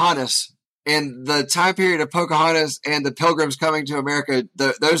Pocahontas in the time period of Pocahontas and the Pilgrims coming to America.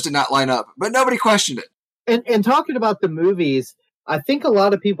 Those did not line up, but nobody questioned it. And talking about the movies, I think a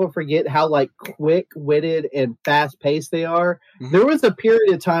lot of people forget how like quick-witted and fast-paced they are. Mm-hmm. There was a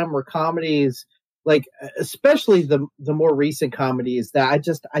period of time where comedies, like especially the more recent comedies, that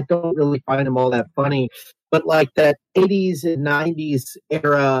I don't really find them all that funny. But like that 80s and 90s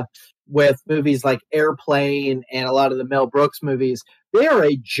era with movies like Airplane and a lot of the Mel Brooks movies, they are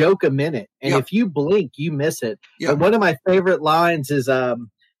a joke a minute. And if you blink, you miss it. Yep. And one of my favorite lines is, I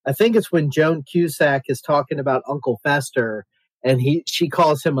think it's when Joan Cusack is talking about Uncle Fester and she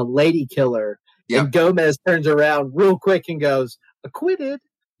calls him a lady killer. Yep. And Gomez turns around real quick and goes, acquitted.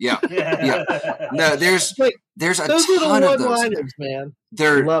 Yeah. Yeah. No, there's a ton of those. Man.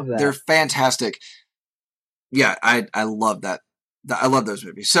 Love that. They're fantastic. Yeah, I love that. I love those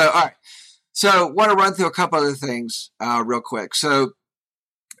movies. So, all right. So, want to run through a couple other things real quick. So,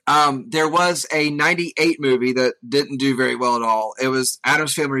 there was a 98 movie that didn't do very well at all. It was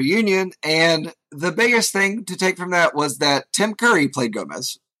Addams Family Reunion, and the biggest thing to take from that was that Tim Curry played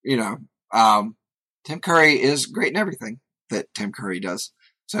Gomez. You know, Tim Curry is great in everything that Tim Curry does.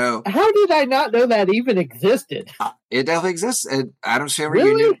 So, how did I not know that even existed? It definitely exists. Addams Family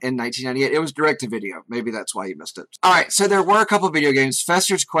Reunion in 1998. It was direct to video. Maybe that's why you missed it. All right. So there were a couple of video games.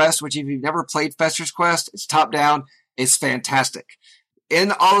 Fester's Quest, which if you've never played Fester's Quest, it's top down. It's fantastic.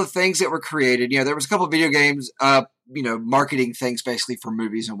 In all the things that were created, you know, there was a couple of video games marketing things basically for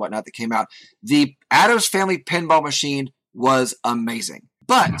movies and whatnot that came out. The Addams Family pinball machine was amazing.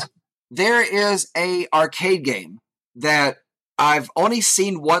 But there is a arcade game that I've only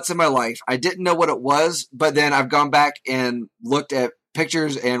seen once in my life. I didn't know what it was, but then I've gone back and looked at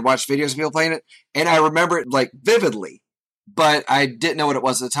pictures and watched videos of people playing it, and I remember it like vividly, but I didn't know what it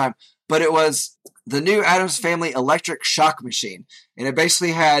was at the time. But it was the new Addams Family electric shock machine, and it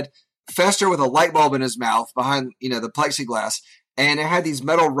basically had Fester with a light bulb in his mouth behind, the plexiglass, and it had these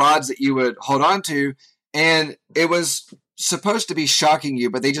metal rods that you would hold on to, and it was supposed to be shocking you,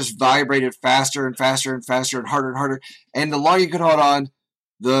 but they just vibrated faster and faster and faster and harder and harder. And the longer you could hold on,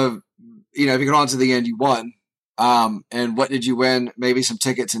 if you could hold on to the end, you won. And what did you win? Maybe some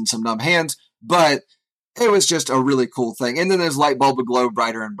tickets and some numb hands, but it was just a really cool thing. And then there's light bulb would glow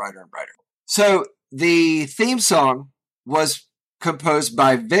brighter and brighter and brighter. So the theme song was composed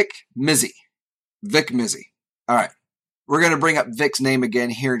by Vic Mizzy. Vic Mizzy. All right. We're going to bring up Vic's name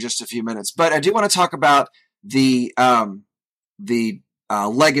again here in just a few minutes, but I do want to talk about the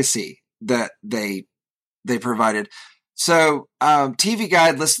legacy that they provided. So, TV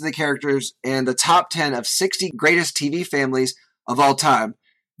Guide listed the characters in the top 10 of 60 greatest TV families of all time.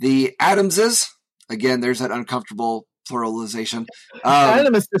 The Addamses, again, there's that uncomfortable pluralization.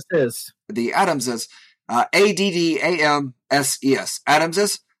 Addamses. The Addamses, Addamses,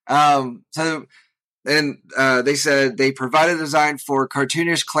 Addamses. They said they provided a design for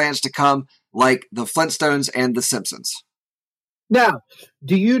cartoonish clans to come, like the Flintstones and the Simpsons. Now,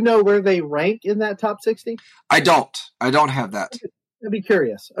 do you know where they rank in that top 60? I don't have that. I'd be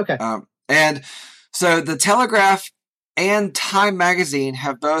curious. Okay. And so the Telegraph and Time Magazine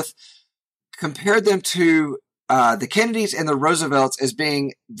have both compared them to the Kennedys and the Roosevelts as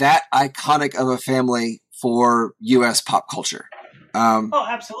being that iconic of a family for U.S. pop culture.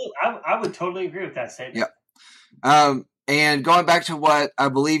 Absolutely. I would totally agree with that statement. Yeah. And going back to what I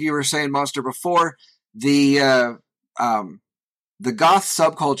believe you were saying, Monster, before, the goth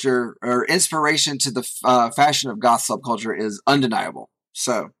subculture or inspiration to the fashion of goth subculture is undeniable.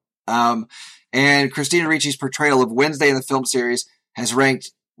 So, and Christina Ricci's portrayal of Wednesday in the film series has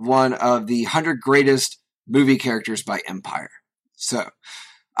ranked one of the 100 greatest movie characters by Empire. So,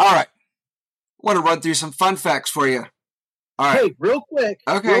 all right. I want to run through some fun facts for you. All right. Hey, real quick.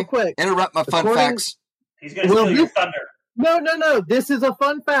 Okay. Real quick. Interrupt my fun facts. He's going to steal your thunder. No. This is a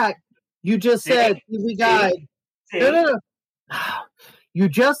fun fact. You just said TV Guide. No. You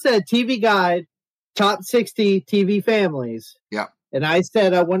just said TV Guide, top 60 TV families. Yeah. And I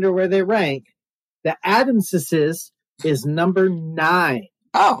said, I wonder where they rank. The Addamses is number 9.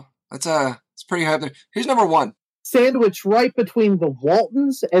 Oh, it's pretty high up there. Who's number 1? Sandwiched right between the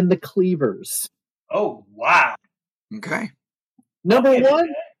Waltons and the Cleavers. Oh, wow. Okay. Number 1?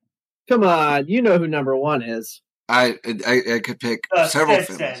 Come on, you know who number 1 is. I could pick several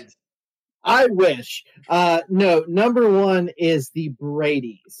films. I wish. No, number 1 is the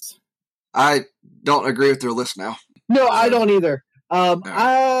Bradys. I don't agree with their list now. No, I don't either.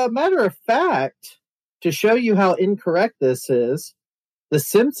 Matter of fact, to show you how incorrect this is, the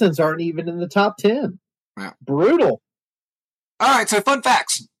Simpsons aren't even in the top 10. Yeah. Brutal. All right, so fun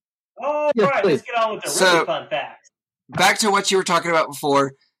facts. Oh, Yes, right. please. Let's get on with the really fun facts. Back to what you were talking about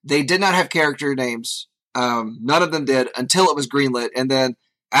before. They did not have character names. None of them did until it was greenlit, and then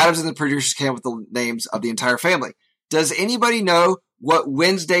Addams and the producers came up with the names of the entire family. Does anybody know what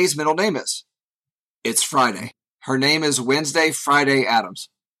Wednesday's middle name is? It's Friday. Her name is Wednesday Friday Addams.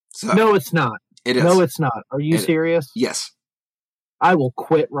 So, No, it's not. It is. No, it's not. Are you serious? Yes. I will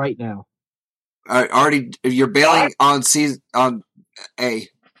quit right now. Already, you're bailing on A.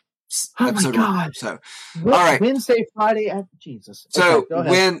 Oh episode my God. 1. So, What, all right. Wednesday, Friday, Jesus. So Okay, go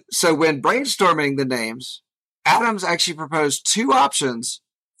ahead. when brainstorming the names, Addams actually proposed 2 options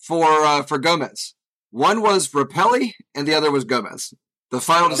for Gomez. One was Rapelli, and the other was Gomez. The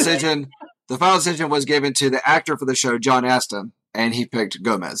final decision was given to the actor for the show, John Aston, and he picked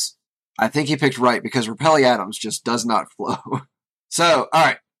Gomez. I think he picked right because Rapelli Addams just does not flow. So, all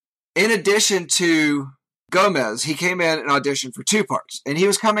right. In addition to Gomez, he came in and auditioned for 2 parts, and he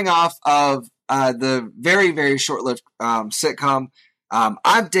was coming off of the very, very short-lived sitcom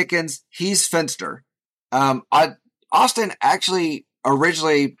I'm Dickens, He's Finster. Austin actually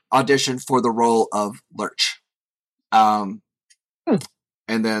originally auditioned for the role of Lurch. And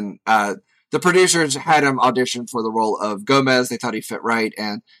then the producers had him audition for the role of Gomez. They thought he fit right,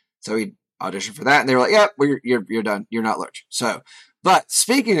 and so he auditioned for that, and they were like, "Yep, you're done. You're not Lurch." So, but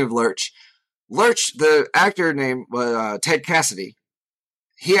speaking of Lurch, the actor name was Ted Cassidy.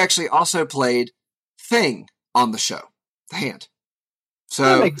 He actually also played Thing on the show, The Hand. So,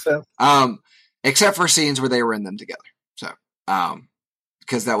 That makes sense. except for scenes where they were in them together. So,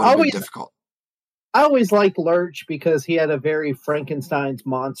 because that would have been difficult. I always liked Lurch because he had a very Frankenstein's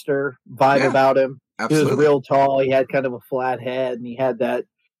monster vibe about him. Absolutely. He was real tall. He had kind of a flat head, and he had that,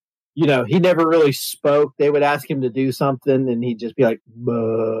 he never really spoke. They would ask him to do something, and he'd just be like,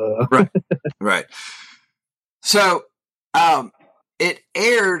 "Buh." Right. So, it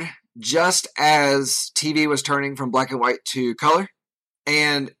aired just as TV was turning from black and white to color,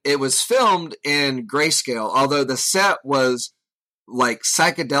 and it was filmed in grayscale, although the set was like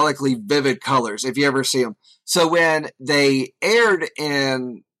psychedelically vivid colors, if you ever see them. So when they aired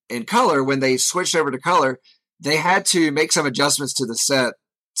in color, when they switched over to color, they had to make some adjustments to the set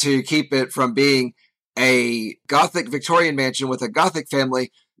to keep it from being a Gothic Victorian mansion with a Gothic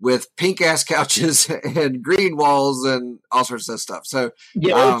family with pink ass couches and green walls and all sorts of stuff. So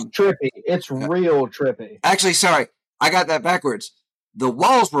it's trippy. It's real trippy. Actually, sorry, I got that backwards. The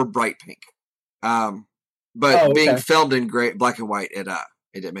walls were bright pink. But being filmed in black and white, it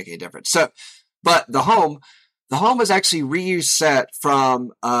didn't make any difference. So, but the home was actually reused set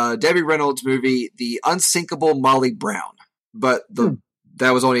from Debbie Reynolds' movie, The Unsinkable Molly Brown. But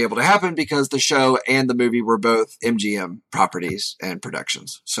that was only able to happen because the show and the movie were both MGM properties and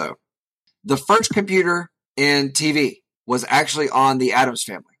productions. So, the first computer in TV was actually on the Addams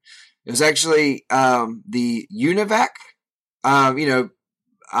Family. It was actually the Univac.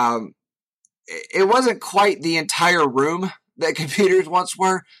 It wasn't quite the entire room that computers once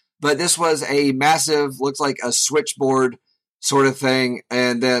were, but this was a massive, looks like a switchboard sort of thing.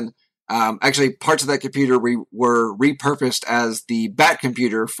 And then actually parts of that computer were repurposed as the Bat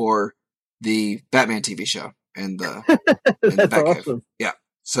computer for the Batman TV show and the That's awesome. Yeah.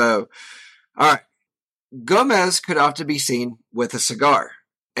 So, all right. Gomez could often be seen with a cigar.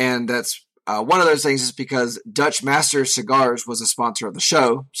 And that's one of those things is because Dutch Masters Cigars was a sponsor of the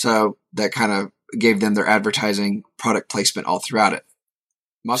show. So that kind of gave them their advertising product placement all throughout it.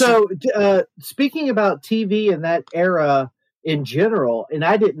 So speaking about TV in that era in general, and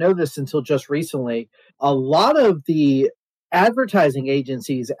I didn't know this until just recently, a lot of the advertising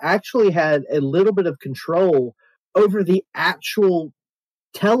agencies actually had a little bit of control over the actual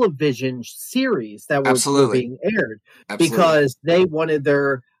television series that were being aired. Absolutely. Because they wanted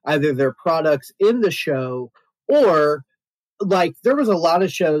either their products in the show or like there was a lot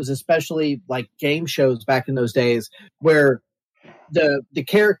of shows, especially like game shows back in those days where the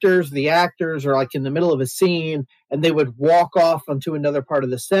characters, the actors are like in the middle of a scene and they would walk off onto another part of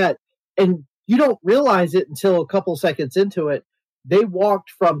the set and you don't realize it until a couple seconds into it. They walked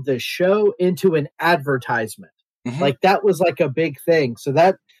from the show into an advertisement. Mm-hmm. Like that was like a big thing. So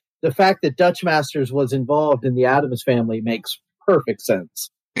that the fact that Dutch Masters was involved in the Addams Family makes perfect sense.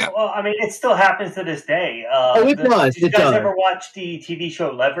 Yeah. Well, I mean, it still happens to this day. It does. Did you guys ever watch the TV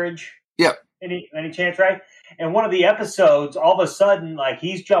show Leverage? Yep. Any chance, right? And one of the episodes, all of a sudden, like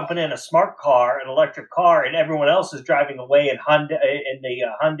he's jumping in a smart car, an electric car, and everyone else is driving away in the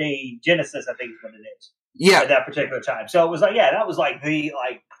Hyundai Genesis, I think is what it is. Yeah. At that particular time. So it was like, that was like the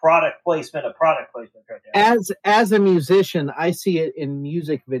product placement of product placement right there. As a musician, I see it in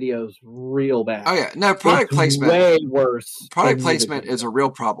music videos real bad. Oh yeah. No, product placement way worse. Product placement is a real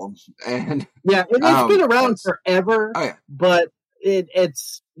problem. And yeah, it's been around forever. Oh yeah. But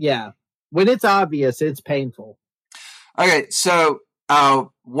it's when it's obvious, it's painful. Okay, so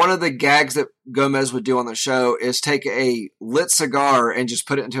one of the gags that Gomez would do on the show is take a lit cigar and just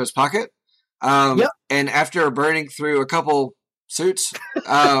put it into his pocket. And after burning through a couple suits,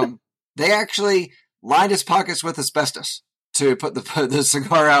 they actually lined his pockets with asbestos to put the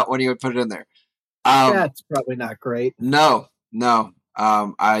cigar out when he would put it in there. That's probably not great. No.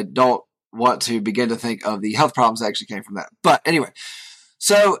 I don't want to begin to think of the health problems that actually came from that. But anyway,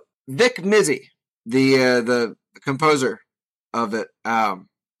 so Vic Mizzy, the composer of it,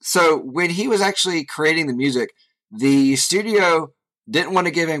 so when he was actually creating the music, the studio didn't want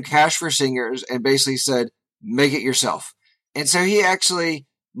to give him cash for singers and basically said, make it yourself. And so he actually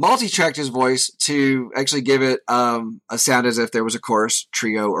multi-tracked his voice to actually give it a sound as if there was a chorus,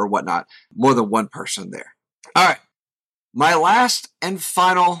 trio, or whatnot. More than one person there. All right. My last and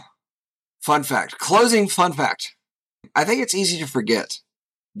final closing fun fact. I think it's easy to forget,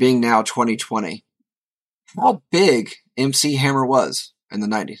 being now 2020, how big MC Hammer was in the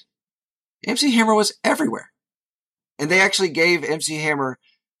 90s. MC Hammer was everywhere. And they actually gave MC Hammer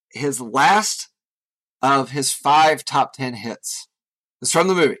his last of his 5 top 10 hits. It's from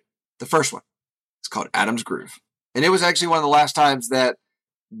the movie, the first one. It's called Addams Groove. And it was actually one of the last times that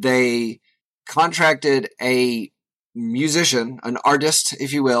they contracted a musician, an artist,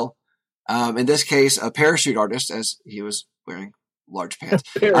 if you will. In this case, a parachute artist, as he was wearing large pants.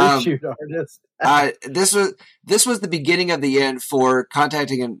 Parachute artist. This was the beginning of the end for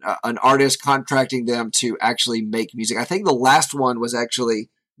contacting an artist, contracting them to actually make music. I think the last one was actually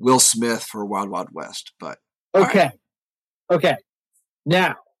Will Smith for Wild Wild West. But okay.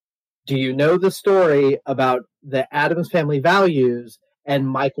 Now, do you know the story about the Addams Family values and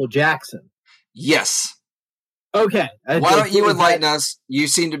Michael Jackson? Yes. Okay. Why don't you enlighten us? You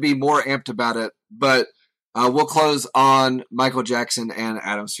seem to be more amped about it, but we'll close on Michael Jackson and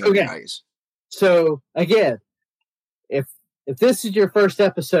Addams Family values. So, again, if this is your first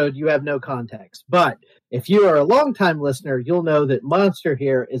episode, you have no context. But if you are a longtime listener, you'll know that Monster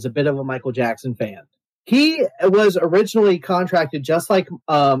here is a bit of a Michael Jackson fan. He was originally contracted, just like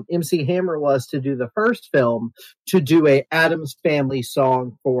MC Hammer was to do the first film, to do a Addams Family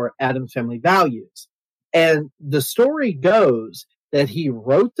song for Addams Family Values. And the story goes that he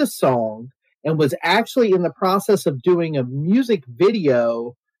wrote the song and was actually in the process of doing a music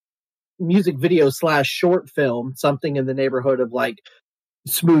video / short film, something in the neighborhood of like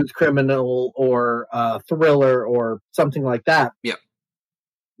Smooth Criminal or Thriller or something like that. Yep.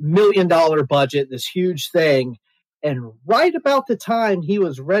 $1 million budget, this huge thing. And right about the time he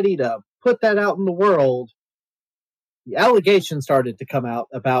was ready to put that out in the world, the allegations started to come out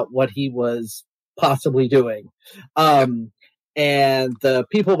about what he was possibly doing. And the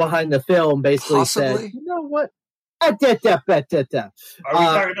people behind the film basically said, you know what? Are we talking about the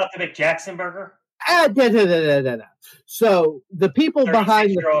McJackson burger? So the people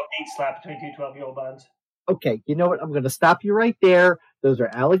behind the meat slap between two 12-year-old buns. Okay, you know what? I'm going to stop you right there. Those are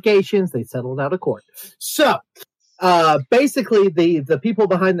allegations. They settled out of court. So basically, the people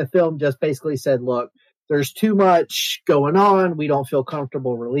behind the film just basically said, look, there's too much going on. We don't feel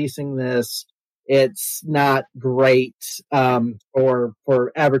comfortable releasing this. It's not great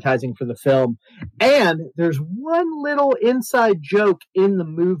for advertising for the film. And there's one little inside joke in the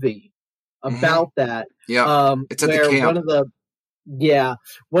movie about that. Yeah, it's at the camp.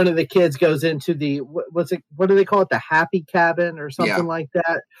 One of the kids goes into the what do they call it? The happy cabin or something like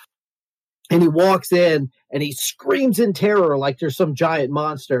that. And he walks in and he screams in terror like there's some giant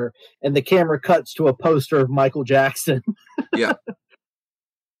monster, and the camera cuts to a poster of Michael Jackson. Yeah.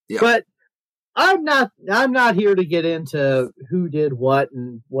 But I'm not here to get into who did what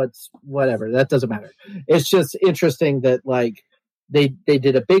and whatever. That doesn't matter. It's just interesting that like they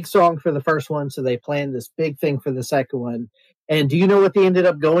did a big song for the first one, so they planned this big thing for the second one. And do you know what they ended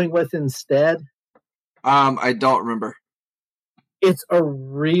up going with instead? I don't remember. It's a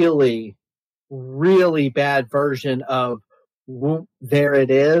really, really bad version of Whoop, There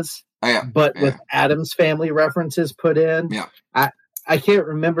It Is, but with Addams Family references put in. Yeah. I can't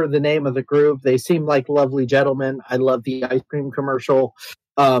remember the name of the group. They seem like lovely gentlemen. I love the ice cream commercial.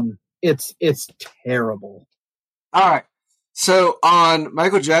 It's terrible. All right. So on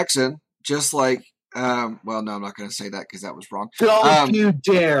Michael Jackson, just like, well, no, I'm not going to say that because that was wrong. Don't you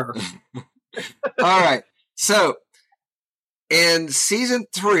dare. All right. So in season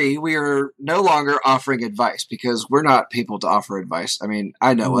 3, we are no longer offering advice because we're not people to offer advice. I mean,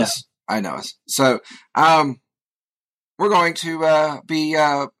 I know us. So, we're going to be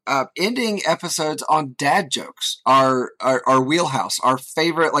ending episodes on dad jokes, our wheelhouse, our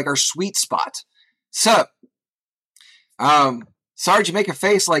favorite, like our sweet spot. So, Sarge, you make a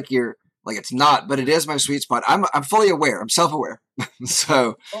face like it's not, but it is my sweet spot. I'm fully aware. I'm self-aware.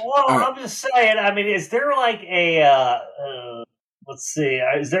 So, I'm just saying. I mean, is there like a let's see?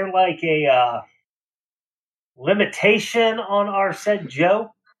 Is there like a limitation on our said joke?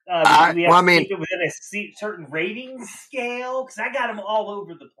 Do we have to keep it within a certain rating scale? Because I got them all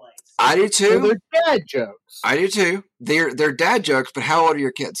over the place. I do too. Well, they're dad jokes. I do too. They're dad jokes, but how old are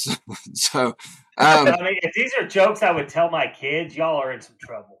your kids? So, I mean, if these are jokes I would tell my kids, y'all are in some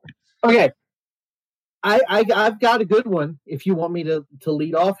trouble. Okay, I've got a good one. If you want me to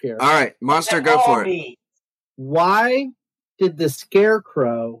lead off here, all right, Monster, go for it. Why did the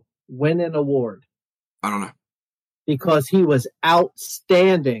Scarecrow win an award? I don't know. Because he was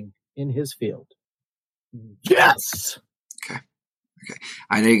outstanding in his field. Yes. Okay.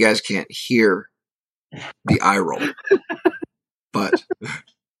 I know you guys can't hear the eye roll, but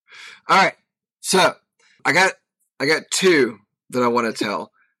all right. So I got 2 that I want to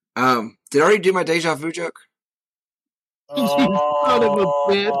tell. Did I already do my deja vu joke? Oh, son of a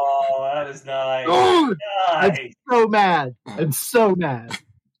bitch. That was nice. Oh, nice. I'm so mad. I'm so mad.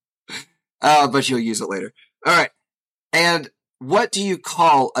 But you'll use it later. All right. And what do you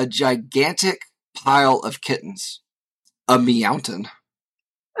call a gigantic pile of kittens? A meowton.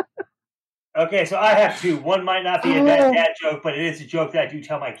 Okay, so I have 2. One might not be a dad joke, but it is a joke that I do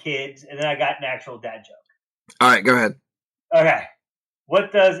tell my kids, and then I got an actual dad joke. All right, go ahead. Okay,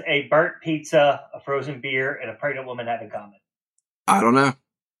 What does a burnt pizza, a frozen beer, and a pregnant woman have in common? I don't know.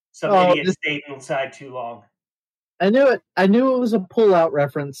 Some idiot stayed inside too long. I knew it. I knew it was a pull-out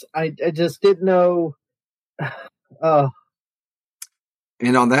reference. I just didn't know. And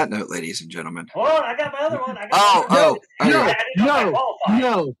on that note, ladies and gentlemen. Hold on, I got my other one.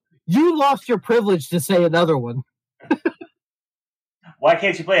 No. You lost your privilege to say another one. Why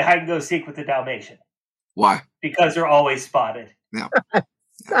can't you play hide and go seek with the Dalmatian? Why? Because they're always spotted. Yeah.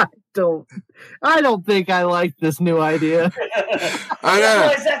 I don't think I like this new idea.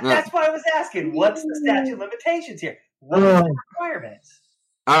 That's why I was asking. What's the statute of limitations here? What are the requirements?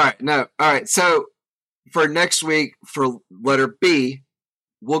 All right. So for next week, for letter B,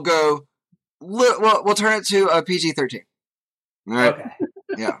 we'll go. We'll turn it to a PG-13. All right. Okay.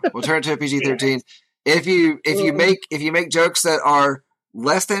 Yeah, we'll turn it to a PG-13. If you make jokes that are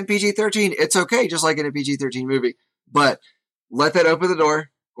less than PG-13, it's okay, just like in a PG-13 movie. But let that open the door.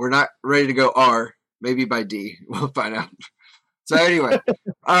 We're not ready to go R. Maybe by D. We'll find out. So anyway,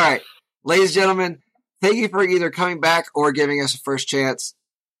 all right, ladies and gentlemen, thank you for either coming back or giving us a first chance.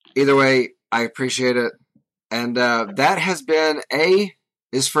 Either way, I appreciate it. And that has been A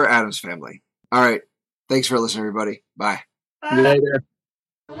is for Addams Family. All right, thanks for listening, everybody. Bye. Later.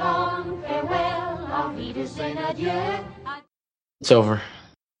 Long farewell, auf Wiedersehen, adieu. It's over.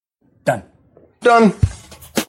 Done.